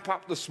wrap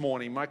up this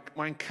morning, my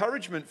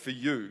encouragement for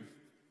you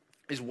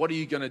is, what are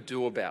you going to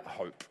do about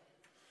hope?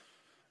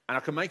 And I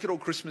can make it all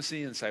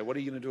Christmassy and say, what are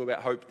you going to do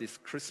about hope this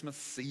Christmas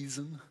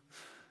season?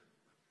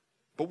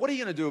 But what are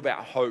you going to do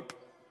about hope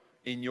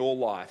in your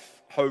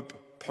life? Hope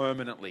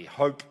permanently,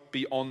 hope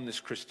beyond this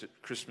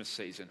Christmas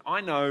season.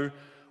 I know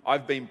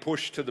I've been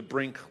pushed to the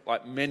brink,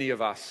 like many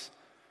of us,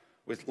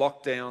 with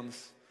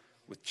lockdowns,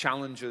 with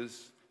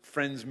challenges,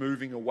 friends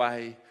moving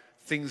away,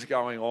 things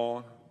going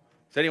on.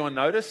 Has anyone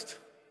noticed?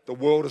 The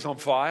world is on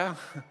fire.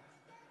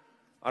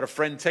 I had a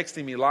friend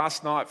texting me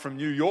last night from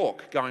New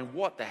York going,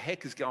 what the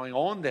heck is going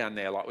on down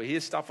there? Like, we hear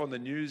stuff on the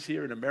news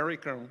here in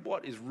America, and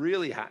what is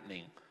really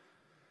happening?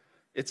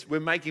 We're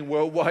making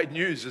worldwide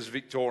news as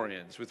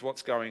Victorians with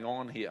what's going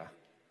on here.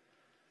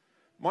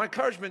 My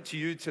encouragement to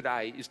you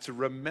today is to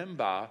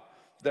remember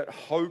that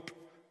hope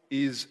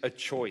is a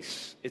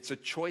choice. It's a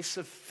choice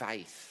of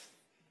faith.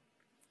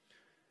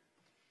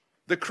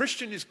 The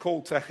Christian is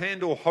called to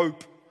handle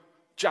hope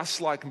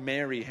just like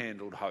Mary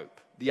handled hope.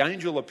 The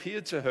angel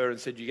appeared to her and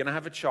said, you're going to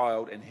have a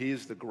child, and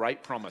here's the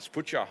great promise.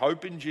 Put your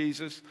hope in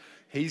Jesus.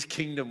 His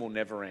kingdom will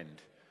never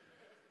end.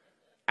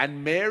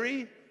 And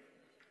Mary,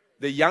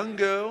 the young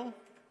girl,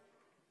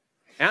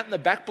 out in the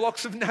back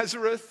blocks of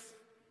Nazareth,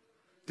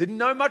 didn't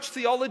know much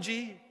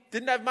theology,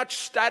 didn't have much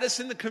status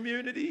in the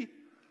community.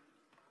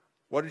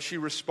 What did she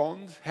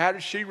respond? How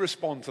did she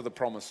respond to the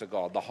promise of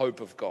God, the hope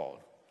of God?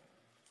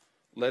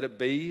 Let it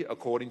be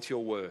according to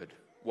your word.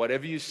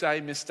 Whatever you say,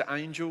 Mr.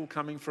 Angel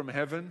coming from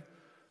heaven,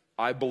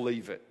 I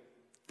believe it.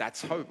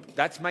 That's hope.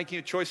 That's making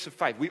a choice of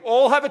faith. We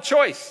all have a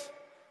choice.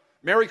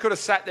 Mary could have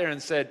sat there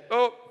and said,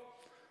 oh,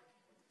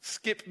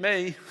 skip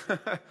me.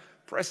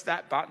 Press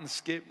that button,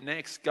 skip,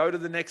 next. Go to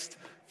the next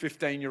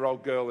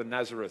 15-year-old girl in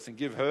Nazareth and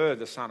give her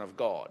the Son of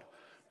God.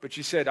 But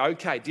she said,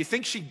 okay, do you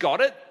think she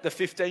got it? The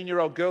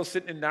 15-year-old girl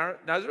sitting in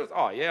Nazareth?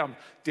 Oh, yeah, I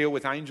deal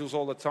with angels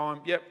all the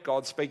time. Yep,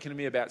 God's speaking to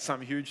me about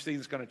some huge thing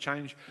that's going to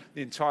change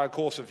the entire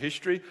course of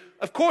history.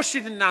 Of course she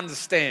didn't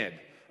understand.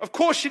 Of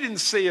course she didn't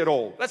see it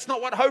all. That's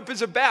not what hope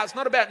is about. It's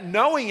not about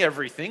knowing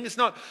everything. It's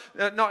not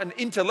an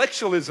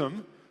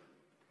intellectualism.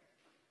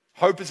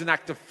 Hope is an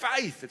act of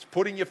faith. It's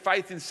putting your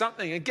faith in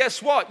something. And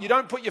guess what? You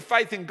don't put your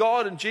faith in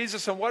God and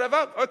Jesus and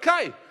whatever.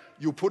 Okay,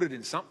 you'll put it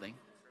in something.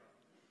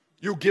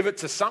 You'll give it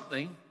to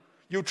something.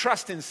 You'll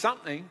trust in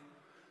something.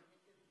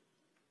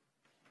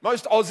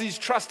 Most Aussies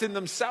trust in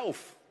themselves.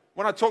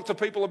 When I talk to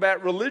people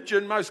about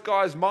religion, most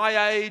guys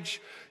my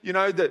age,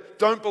 that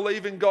don't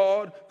believe in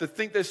God, that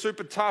think they're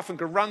super tough and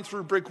can run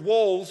through brick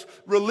walls,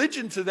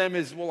 religion to them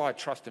is, well, I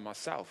trust in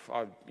myself.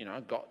 I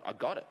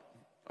got it.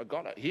 I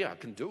got it. Here, I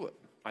can do it.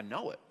 I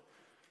know it.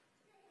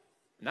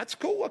 And that's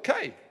cool,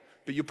 okay.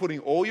 But you're putting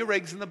all your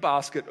eggs in the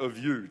basket of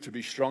you to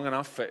be strong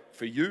enough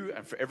for you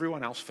and for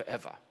everyone else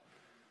forever.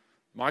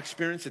 My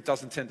experience, it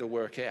doesn't tend to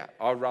work out.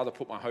 I'd rather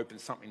put my hope in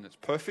something that's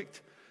perfect,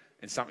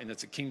 in something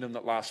that's a kingdom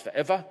that lasts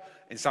forever,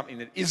 in something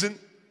that isn't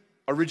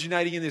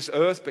originating in this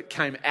earth but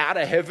came out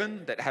of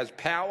heaven, that has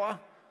power.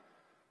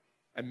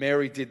 And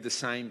Mary did the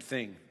same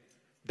thing.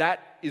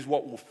 That is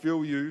what will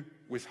fill you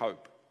with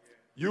hope.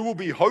 You will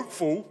be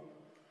hopeful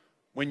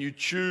when you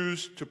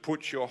choose to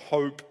put your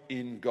hope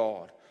in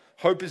God.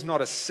 Hope is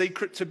not a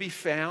secret to be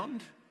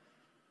found,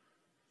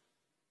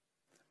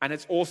 and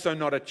it's also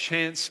not a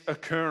chance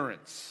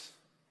occurrence.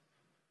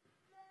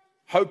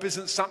 Hope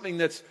isn't something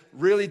that's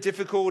really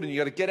difficult and you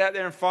got to get out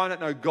there and find it.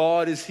 No,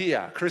 God is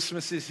here.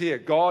 Christmas is here.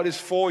 God is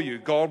for you.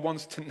 God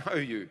wants to know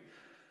you.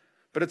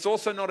 But it's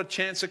also not a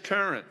chance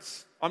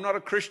occurrence. I'm not a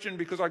Christian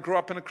because I grew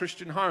up in a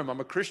Christian home. I'm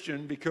a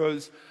Christian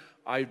because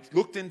I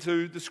looked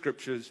into the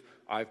scriptures,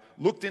 I've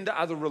looked into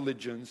other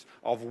religions,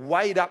 I've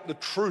weighed up the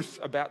truth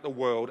about the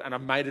world, and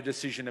I've made a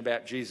decision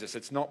about Jesus.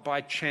 It's not by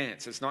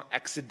chance. It's not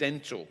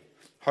accidental.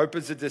 Hope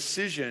is a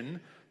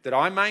decision that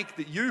I make,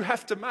 that you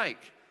have to make,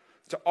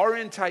 to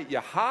orientate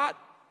your heart,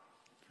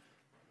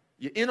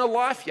 your inner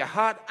life, your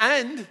heart,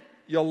 and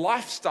your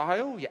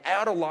lifestyle, your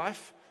outer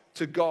life,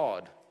 to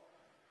God,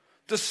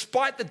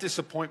 despite the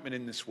disappointment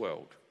in this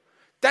world.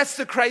 That's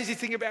the crazy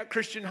thing about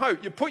Christian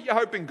hope. You put your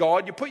hope in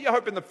God, you put your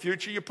hope in the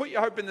future, you put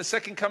your hope in the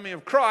second coming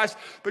of Christ,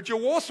 but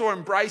you also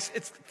embrace,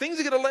 things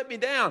are going to let me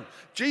down.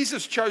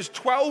 Jesus chose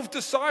 12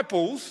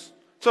 disciples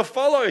to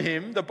follow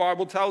him, the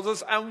Bible tells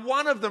us, and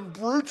one of them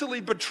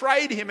brutally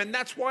betrayed him, and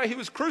that's why he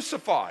was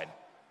crucified.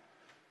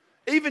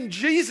 Even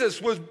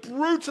Jesus was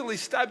brutally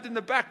stabbed in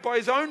the back by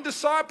his own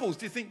disciples.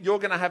 Do you think you're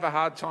going to have a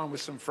hard time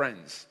with some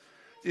friends?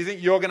 Do you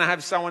think you're going to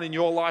have someone in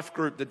your life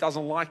group that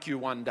doesn't like you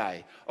one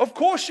day? Of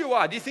course you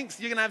are. Do you think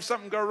you're going to have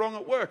something go wrong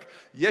at work?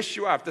 Yes,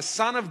 you are. If the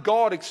Son of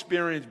God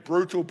experienced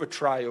brutal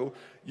betrayal,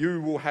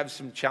 you will have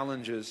some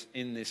challenges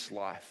in this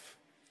life.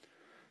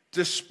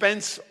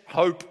 Dispense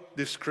hope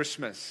this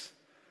Christmas.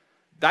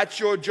 That's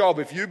your job.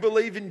 If you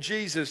believe in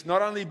Jesus,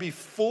 not only be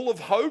full of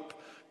hope,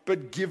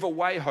 but give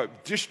away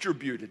hope.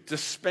 Distribute it.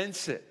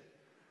 Dispense it.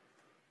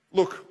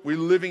 Look, we're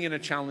living in a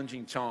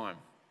challenging time.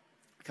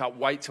 I can't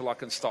wait till I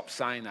can stop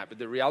saying that, but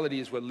the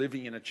reality is we're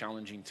living in a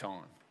challenging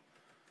time.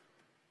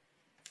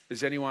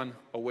 Is anyone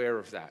aware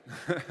of that?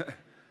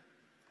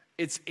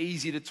 It's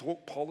easy to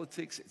talk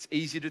politics. It's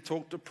easy to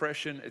talk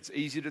depression. It's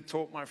easy to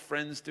talk my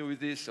friends do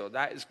this or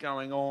that is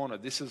going on or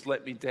this has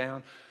let me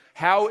down.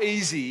 How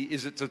easy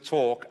is it to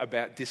talk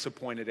about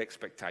disappointed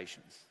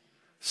expectations?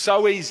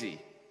 So easy.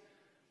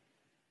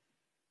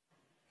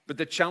 But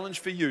the challenge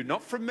for you,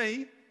 not from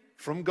me,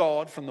 from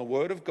God, from the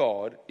Word of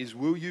God, is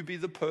will you be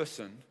the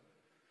person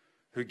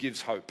who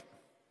gives hope?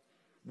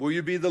 Will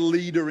you be the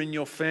leader in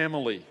your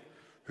family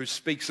who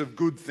speaks of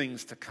good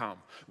things to come?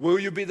 Will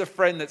you be the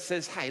friend that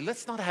says, hey,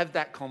 let's not have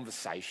that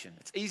conversation.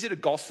 It's easy to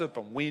gossip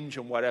and whinge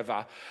and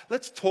whatever.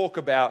 Let's talk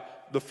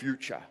about the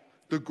future,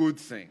 the good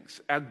things,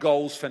 our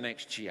goals for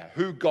next year,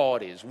 who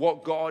God is,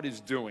 what God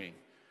is doing,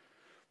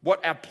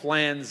 what our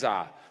plans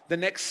are, the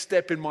next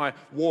step in my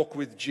walk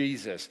with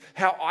Jesus,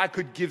 how I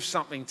could give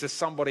something to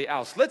somebody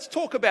else. Let's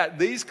talk about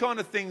these kind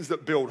of things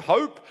that build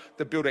hope,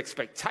 that build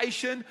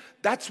expectation.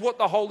 That's what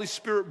the Holy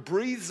Spirit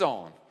breathes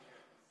on.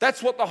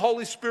 That's what the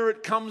Holy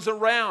Spirit comes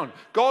around.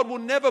 God will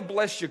never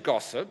bless your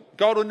gossip.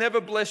 God will never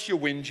bless your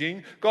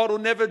whinging. God will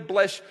never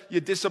bless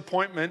your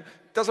disappointment.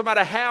 Doesn't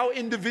matter how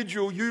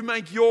individual you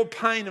make your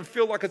pain and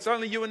feel like it's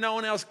only you and no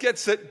one else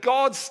gets it,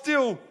 God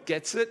still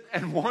gets it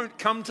and won't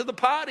come to the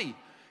party.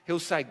 He'll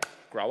say,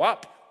 grow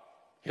up.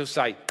 He'll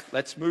say,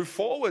 let's move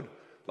forward.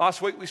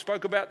 Last week we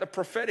spoke about the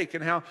prophetic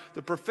and how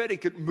the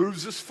prophetic, it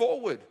moves us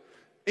forward.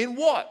 In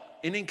what?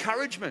 In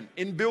encouragement,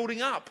 in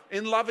building up,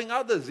 in loving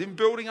others, in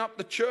building up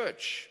the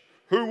church.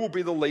 Who will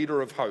be the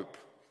leader of hope?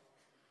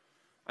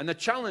 And the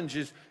challenge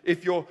is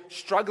if you're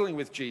struggling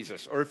with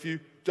Jesus, or if you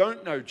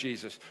don't know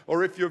Jesus,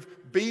 or if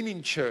you've been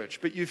in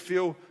church but you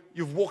feel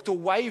you've walked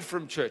away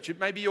from church.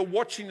 Maybe you're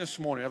watching this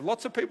morning. I have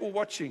lots of people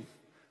watching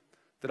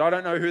that I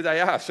don't know who they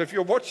are. So if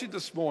you're watching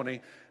this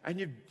morning and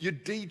you're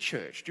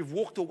de-churched, you've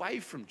walked away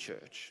from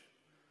church,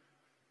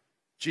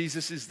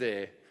 Jesus is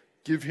there.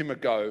 Give him a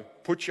go.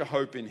 Put your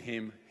hope in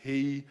him.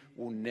 He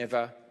will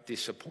never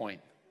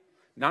disappoint.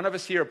 None of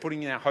us here are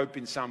putting our hope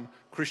in some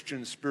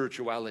Christian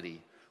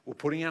spirituality. We're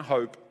putting our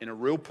hope in a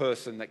real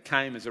person that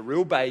came as a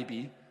real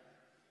baby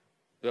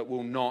that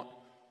will not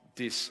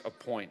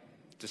disappoint.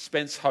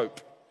 Dispense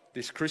hope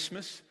this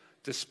Christmas.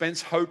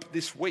 Dispense hope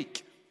this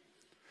week.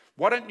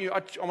 Why don't you,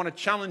 I want to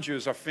challenge you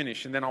as I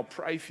finish, and then I'll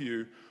pray for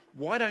you.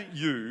 Why don't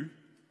you,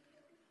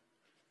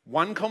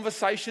 one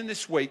conversation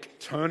this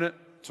week, turn it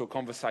to a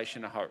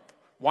conversation of hope?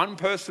 One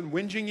person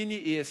whinging in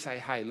your ear, say,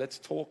 hey, let's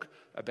talk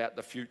about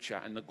the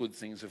future and the good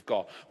things of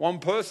God. One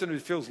person who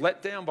feels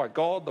let down by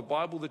God, the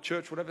Bible, the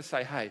church, whatever,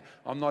 say, hey,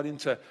 I'm not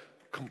into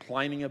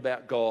complaining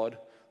about God.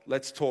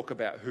 Let's talk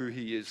about who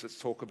he is. Let's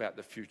talk about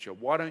the future.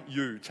 Why don't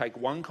you take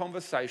one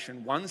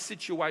conversation, one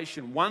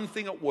situation, one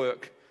thing at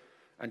work,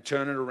 and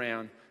turn it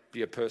around,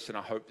 be a person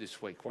of hope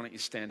this week? Why don't you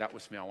stand up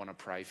with me? I want to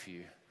pray for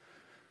you.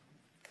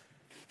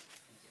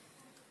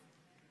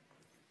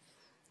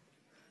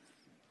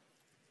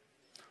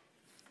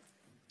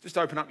 Just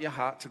open up your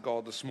heart to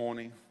God this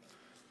morning.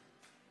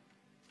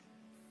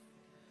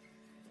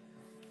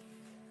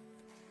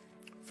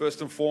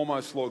 First and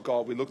foremost, Lord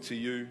God, we look to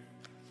you.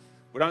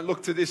 We don't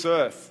look to this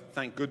earth,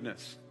 thank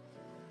goodness.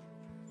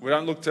 We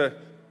don't look to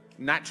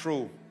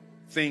natural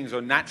things or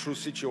natural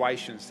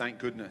situations, thank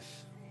goodness.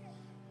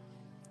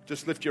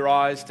 Just lift your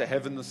eyes to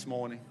heaven this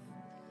morning.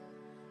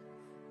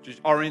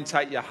 Just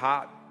orientate your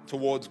heart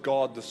towards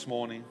God this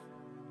morning.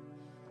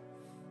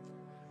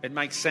 It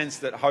makes sense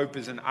that hope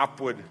is an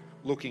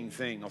upward-looking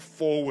thing, a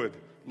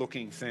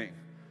forward-looking thing.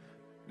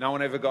 No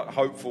one ever got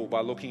hopeful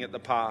by looking at the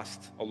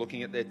past or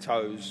looking at their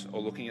toes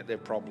or looking at their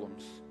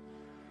problems.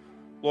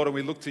 Lord, and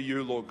we look to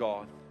you, Lord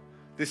God.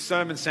 This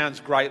sermon sounds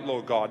great,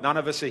 Lord God. None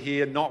of us are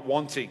here not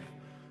wanting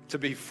to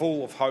be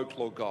full of hope,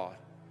 Lord God.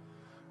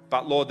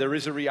 But Lord, there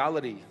is a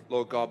reality,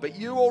 Lord God. But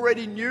you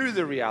already knew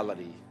the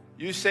reality.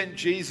 You sent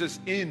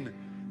Jesus in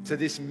to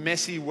this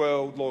messy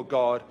world, Lord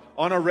God,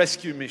 on a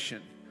rescue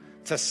mission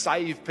to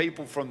save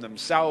people from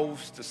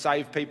themselves, to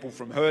save people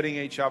from hurting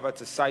each other,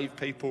 to save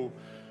people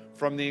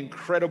from the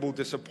incredible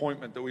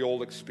disappointment that we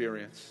all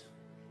experience.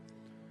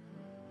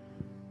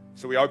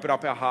 So we open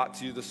up our heart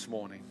to you this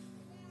morning.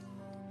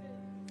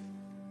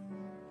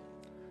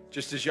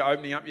 Just as you're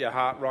opening up your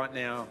heart right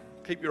now,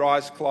 keep your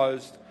eyes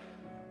closed.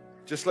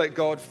 Just let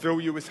God fill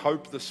you with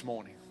hope this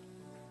morning.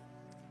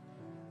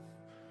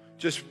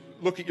 Just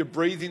look at your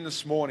breathing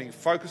this morning.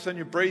 Focus on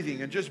your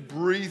breathing and just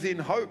breathe in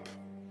hope.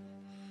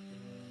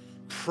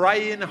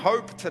 Pray in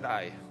hope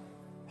today.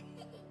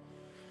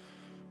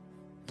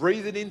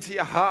 Breathe it into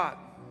your heart,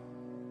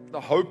 the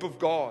hope of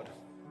God.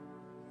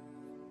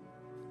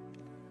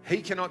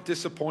 He cannot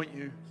disappoint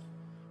you.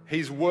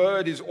 His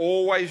word is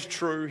always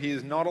true. He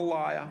is not a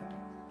liar.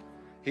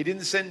 He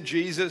didn't send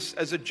Jesus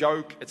as a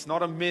joke. It's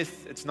not a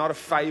myth. It's not a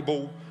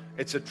fable.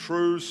 It's a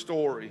true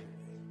story.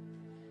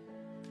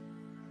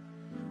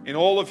 In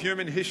all of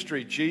human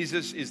history,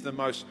 Jesus is the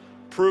most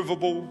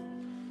provable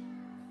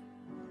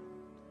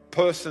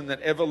person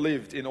that ever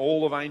lived in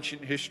all of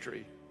ancient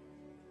history.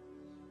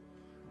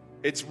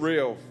 It's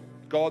real.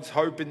 God's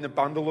hope in the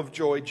bundle of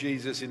joy,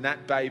 Jesus, in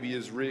that baby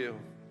is real.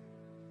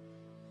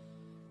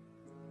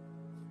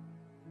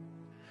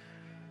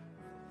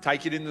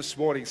 Take it in this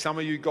morning. Some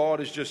of you, God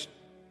is just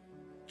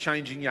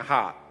changing your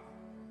heart.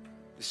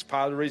 This is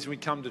part of the reason we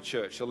come to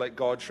church, to let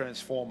God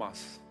transform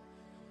us.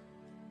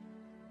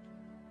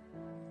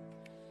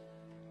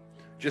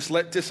 Just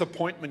let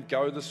disappointment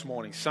go this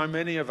morning. So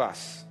many of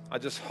us are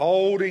just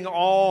holding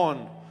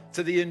on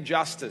to the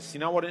injustice. You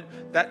know what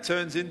that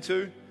turns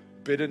into?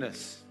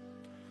 Bitterness.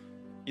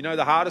 You know,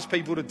 the hardest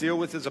people to deal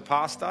with as a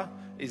pastor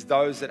is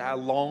those that are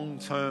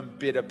long-term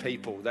bitter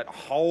people, that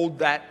hold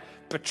that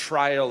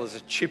betrayal as a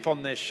chip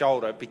on their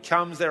shoulder. It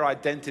becomes their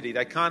identity.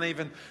 They can't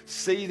even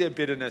see their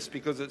bitterness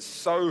because it's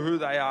so who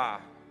they are.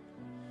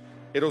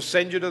 It'll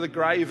send you to the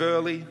grave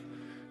early.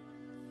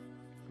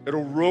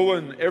 It'll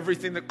ruin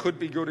everything that could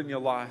be good in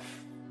your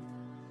life.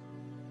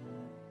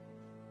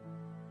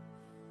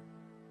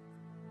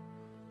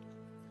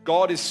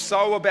 God is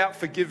so about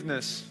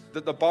forgiveness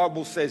that the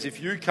Bible says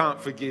if you can't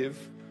forgive,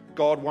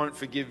 God won't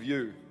forgive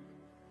you.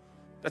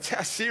 That's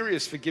how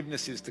serious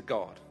forgiveness is to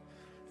God.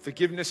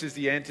 Forgiveness is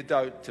the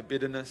antidote to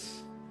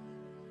bitterness.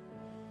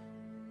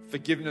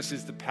 Forgiveness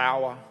is the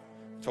power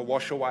to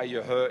wash away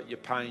your hurt, your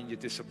pain, your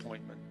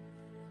disappointment.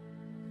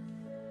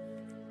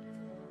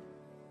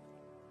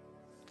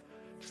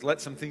 Just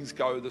let some things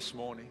go this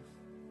morning.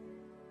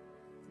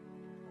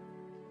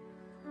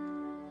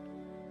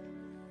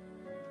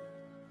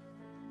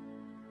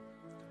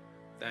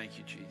 Thank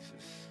you,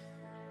 Jesus.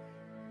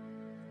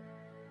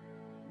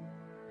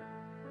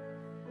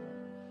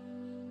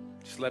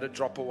 Just let it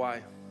drop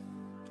away.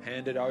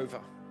 Hand it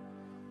over.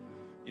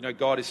 You know,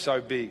 God is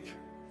so big.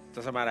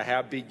 Doesn't matter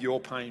how big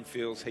your pain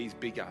feels, He's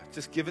bigger.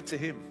 Just give it to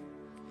Him.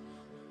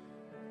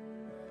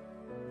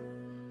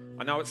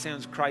 I know it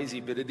sounds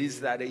crazy, but it is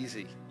that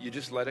easy. You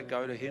just let it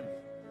go to Him.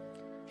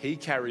 He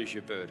carries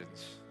your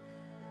burdens.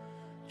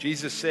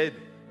 Jesus said,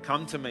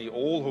 "Come to me,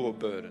 all who are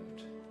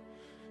burdened."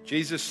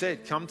 Jesus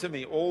said, "Come to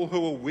me, all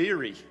who are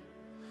weary,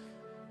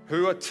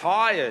 who are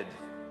tired."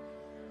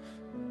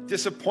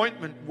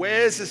 Disappointment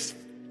wears us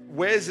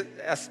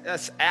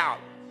out.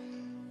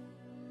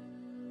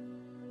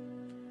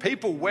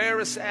 People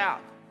wear us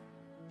out.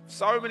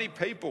 So many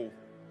people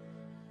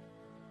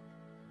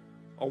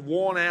are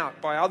worn out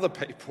by other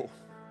people.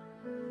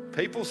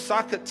 People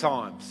suck at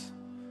times.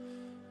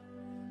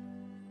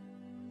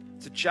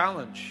 It's a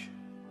challenge.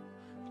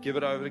 Give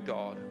it over to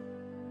God.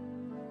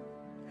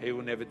 He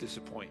will never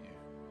disappoint you.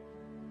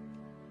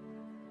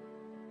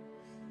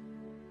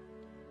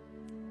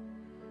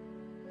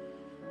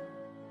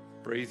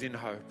 Breathe in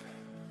hope.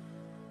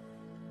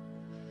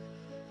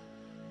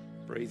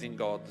 Breathe in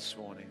God this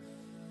morning.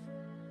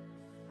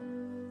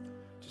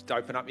 Just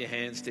open up your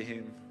hands to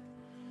Him.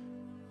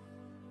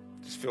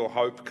 Just feel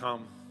hope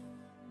come.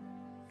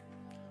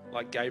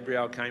 Like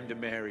Gabriel came to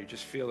Mary.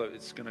 Just feel it.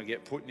 It's going to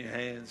get put in your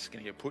hands. It's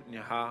going to get put in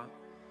your heart.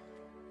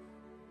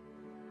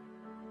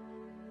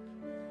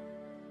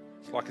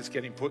 It's like it's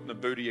getting put in the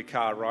boot of your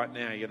car right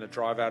now. You're going to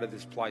drive out of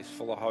this place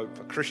full of hope,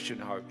 a Christian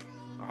hope,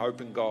 a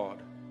hope in God.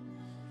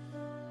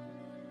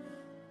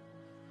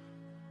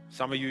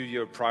 Some of you,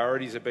 your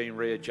priorities are being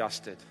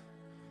readjusted.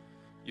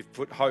 You've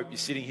put hope. You're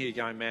sitting here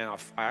going, man,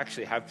 I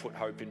actually have put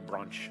hope in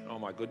brunch. Oh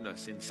my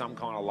goodness, in some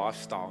kind of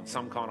lifestyle, in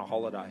some kind of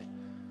holiday.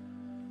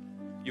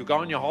 You'll go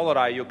on your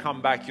holiday, you'll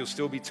come back, you'll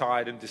still be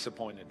tired and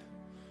disappointed.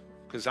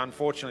 Because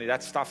unfortunately,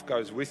 that stuff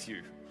goes with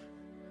you.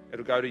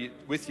 It'll go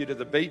with you to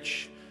the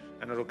beach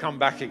and it'll come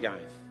back again.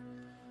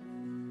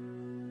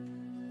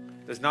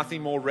 There's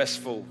nothing more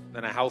restful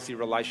than a healthy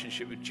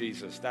relationship with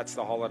Jesus. That's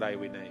the holiday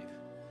we need.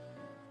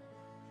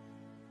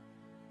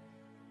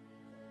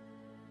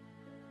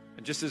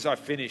 And just as I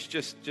finish,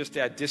 just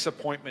our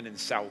disappointment in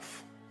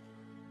self.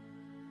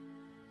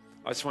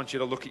 I just want you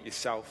to look at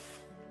yourself.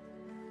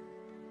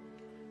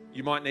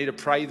 You might need to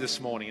pray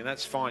this morning, and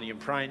that's fine. You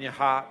can pray in your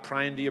heart,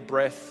 pray into your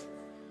breath,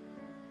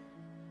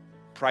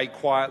 pray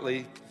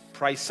quietly,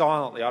 pray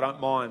silently. I don't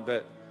mind,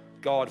 but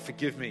God,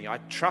 forgive me. I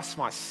trust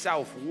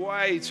myself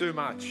way too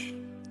much.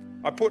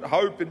 I put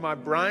hope in my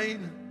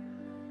brain.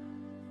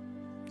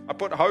 I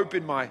put hope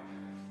in my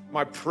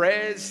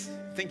prayers,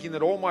 thinking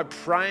that all my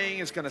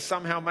praying is going to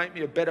somehow make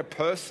me a better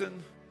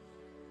person.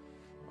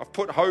 I've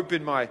put hope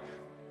in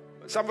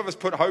some of us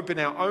put hope in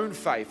our own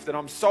faith, that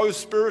I'm so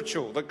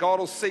spiritual, that God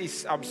will see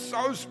I'm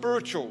so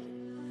spiritual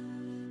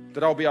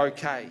that I'll be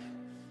okay.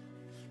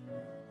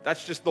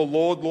 That's just the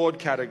Lord, Lord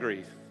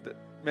category. That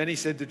many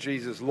said to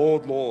Jesus,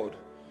 Lord, Lord,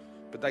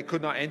 but they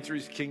could not enter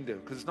His kingdom,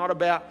 because it's not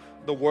about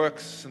the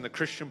works and the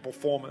Christian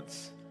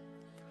performance.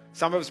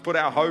 Some of us put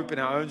our hope in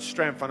our own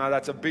strength. I know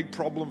that's a big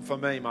problem for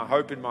me. My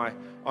hope in my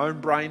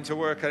own brain to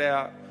work it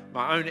out,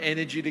 my own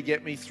energy to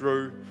get me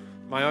through,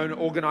 my own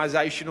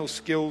organizational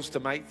skills to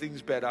make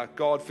things better.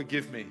 God,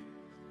 forgive me.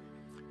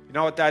 You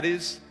know what that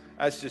is?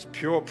 That's just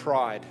pure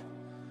pride.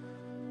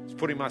 It's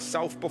putting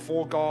myself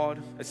before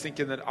God. It's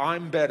thinking that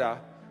I'm better,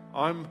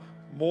 I'm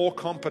more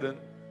competent,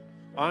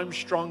 I'm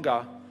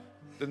stronger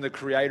than the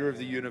creator of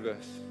the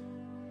universe.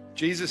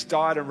 Jesus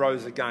died and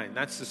rose again.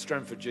 That's the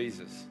strength of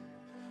Jesus.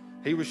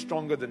 He was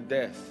stronger than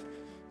death.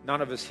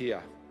 None of us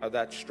here are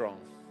that strong.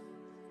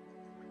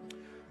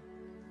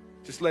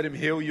 Just let Him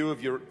heal you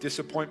of your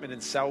disappointment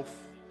in self.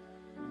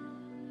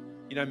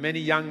 You know, many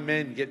young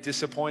men get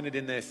disappointed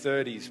in their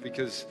 30s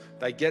because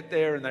they get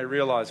there and they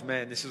realize,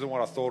 man, this isn't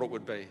what I thought it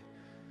would be.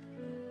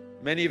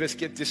 Many of us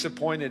get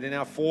disappointed in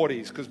our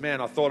 40s because,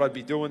 man, I thought I'd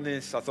be doing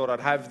this. I thought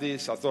I'd have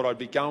this. I thought I'd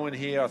be going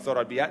here. I thought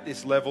I'd be at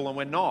this level, and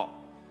we're not.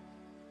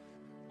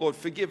 Lord,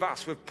 forgive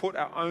us. We've put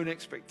our own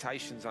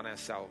expectations on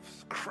ourselves,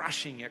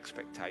 crushing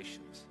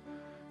expectations.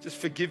 Just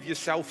forgive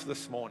yourself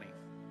this morning.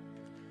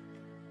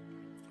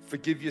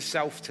 Forgive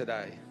yourself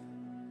today.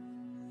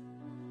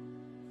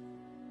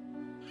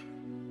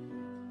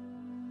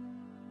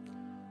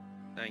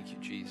 Thank you,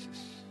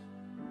 Jesus.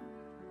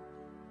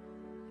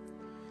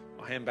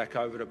 I'll hand back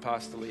over to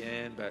Pastor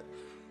Leanne, but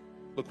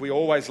look, we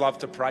always love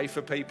to pray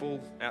for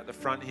people out the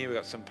front here. We've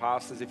got some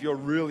pastors. If you're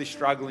really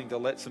struggling to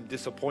let some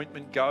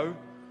disappointment go,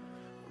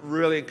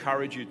 really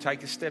encourage you,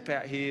 take a step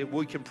out here.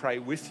 We can pray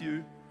with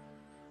you.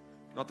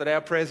 Not that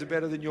our prayers are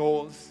better than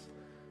yours,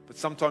 but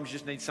sometimes you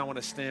just need someone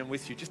to stand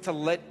with you, just to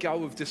let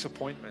go of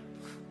disappointment.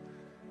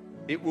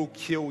 It will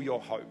kill your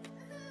hope.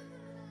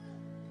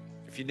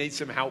 If you need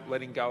some help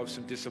letting go of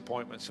some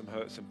disappointment, some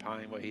hurt, some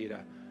pain, we're here to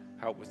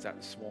help with that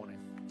this morning.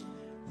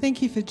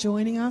 Thank you for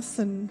joining us,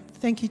 and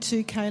thank you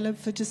too, Caleb,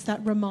 for just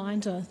that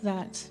reminder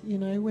that, you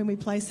know, when we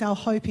place our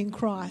hope in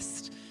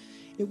Christ,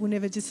 it will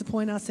never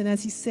disappoint us. And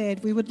as he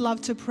said, we would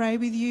love to pray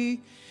with you.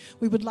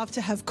 We would love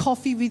to have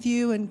coffee with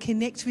you and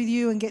connect with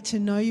you and get to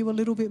know you a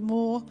little bit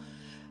more.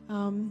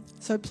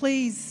 So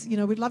please, you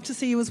know, we'd love to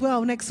see you as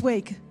well next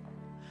week.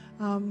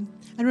 And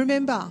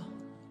remember,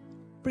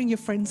 bring your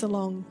friends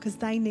along, because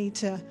they need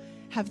to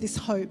have this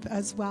hope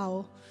as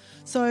well.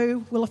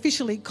 So we'll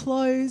officially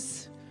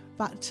close,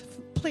 but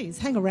please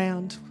hang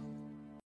around.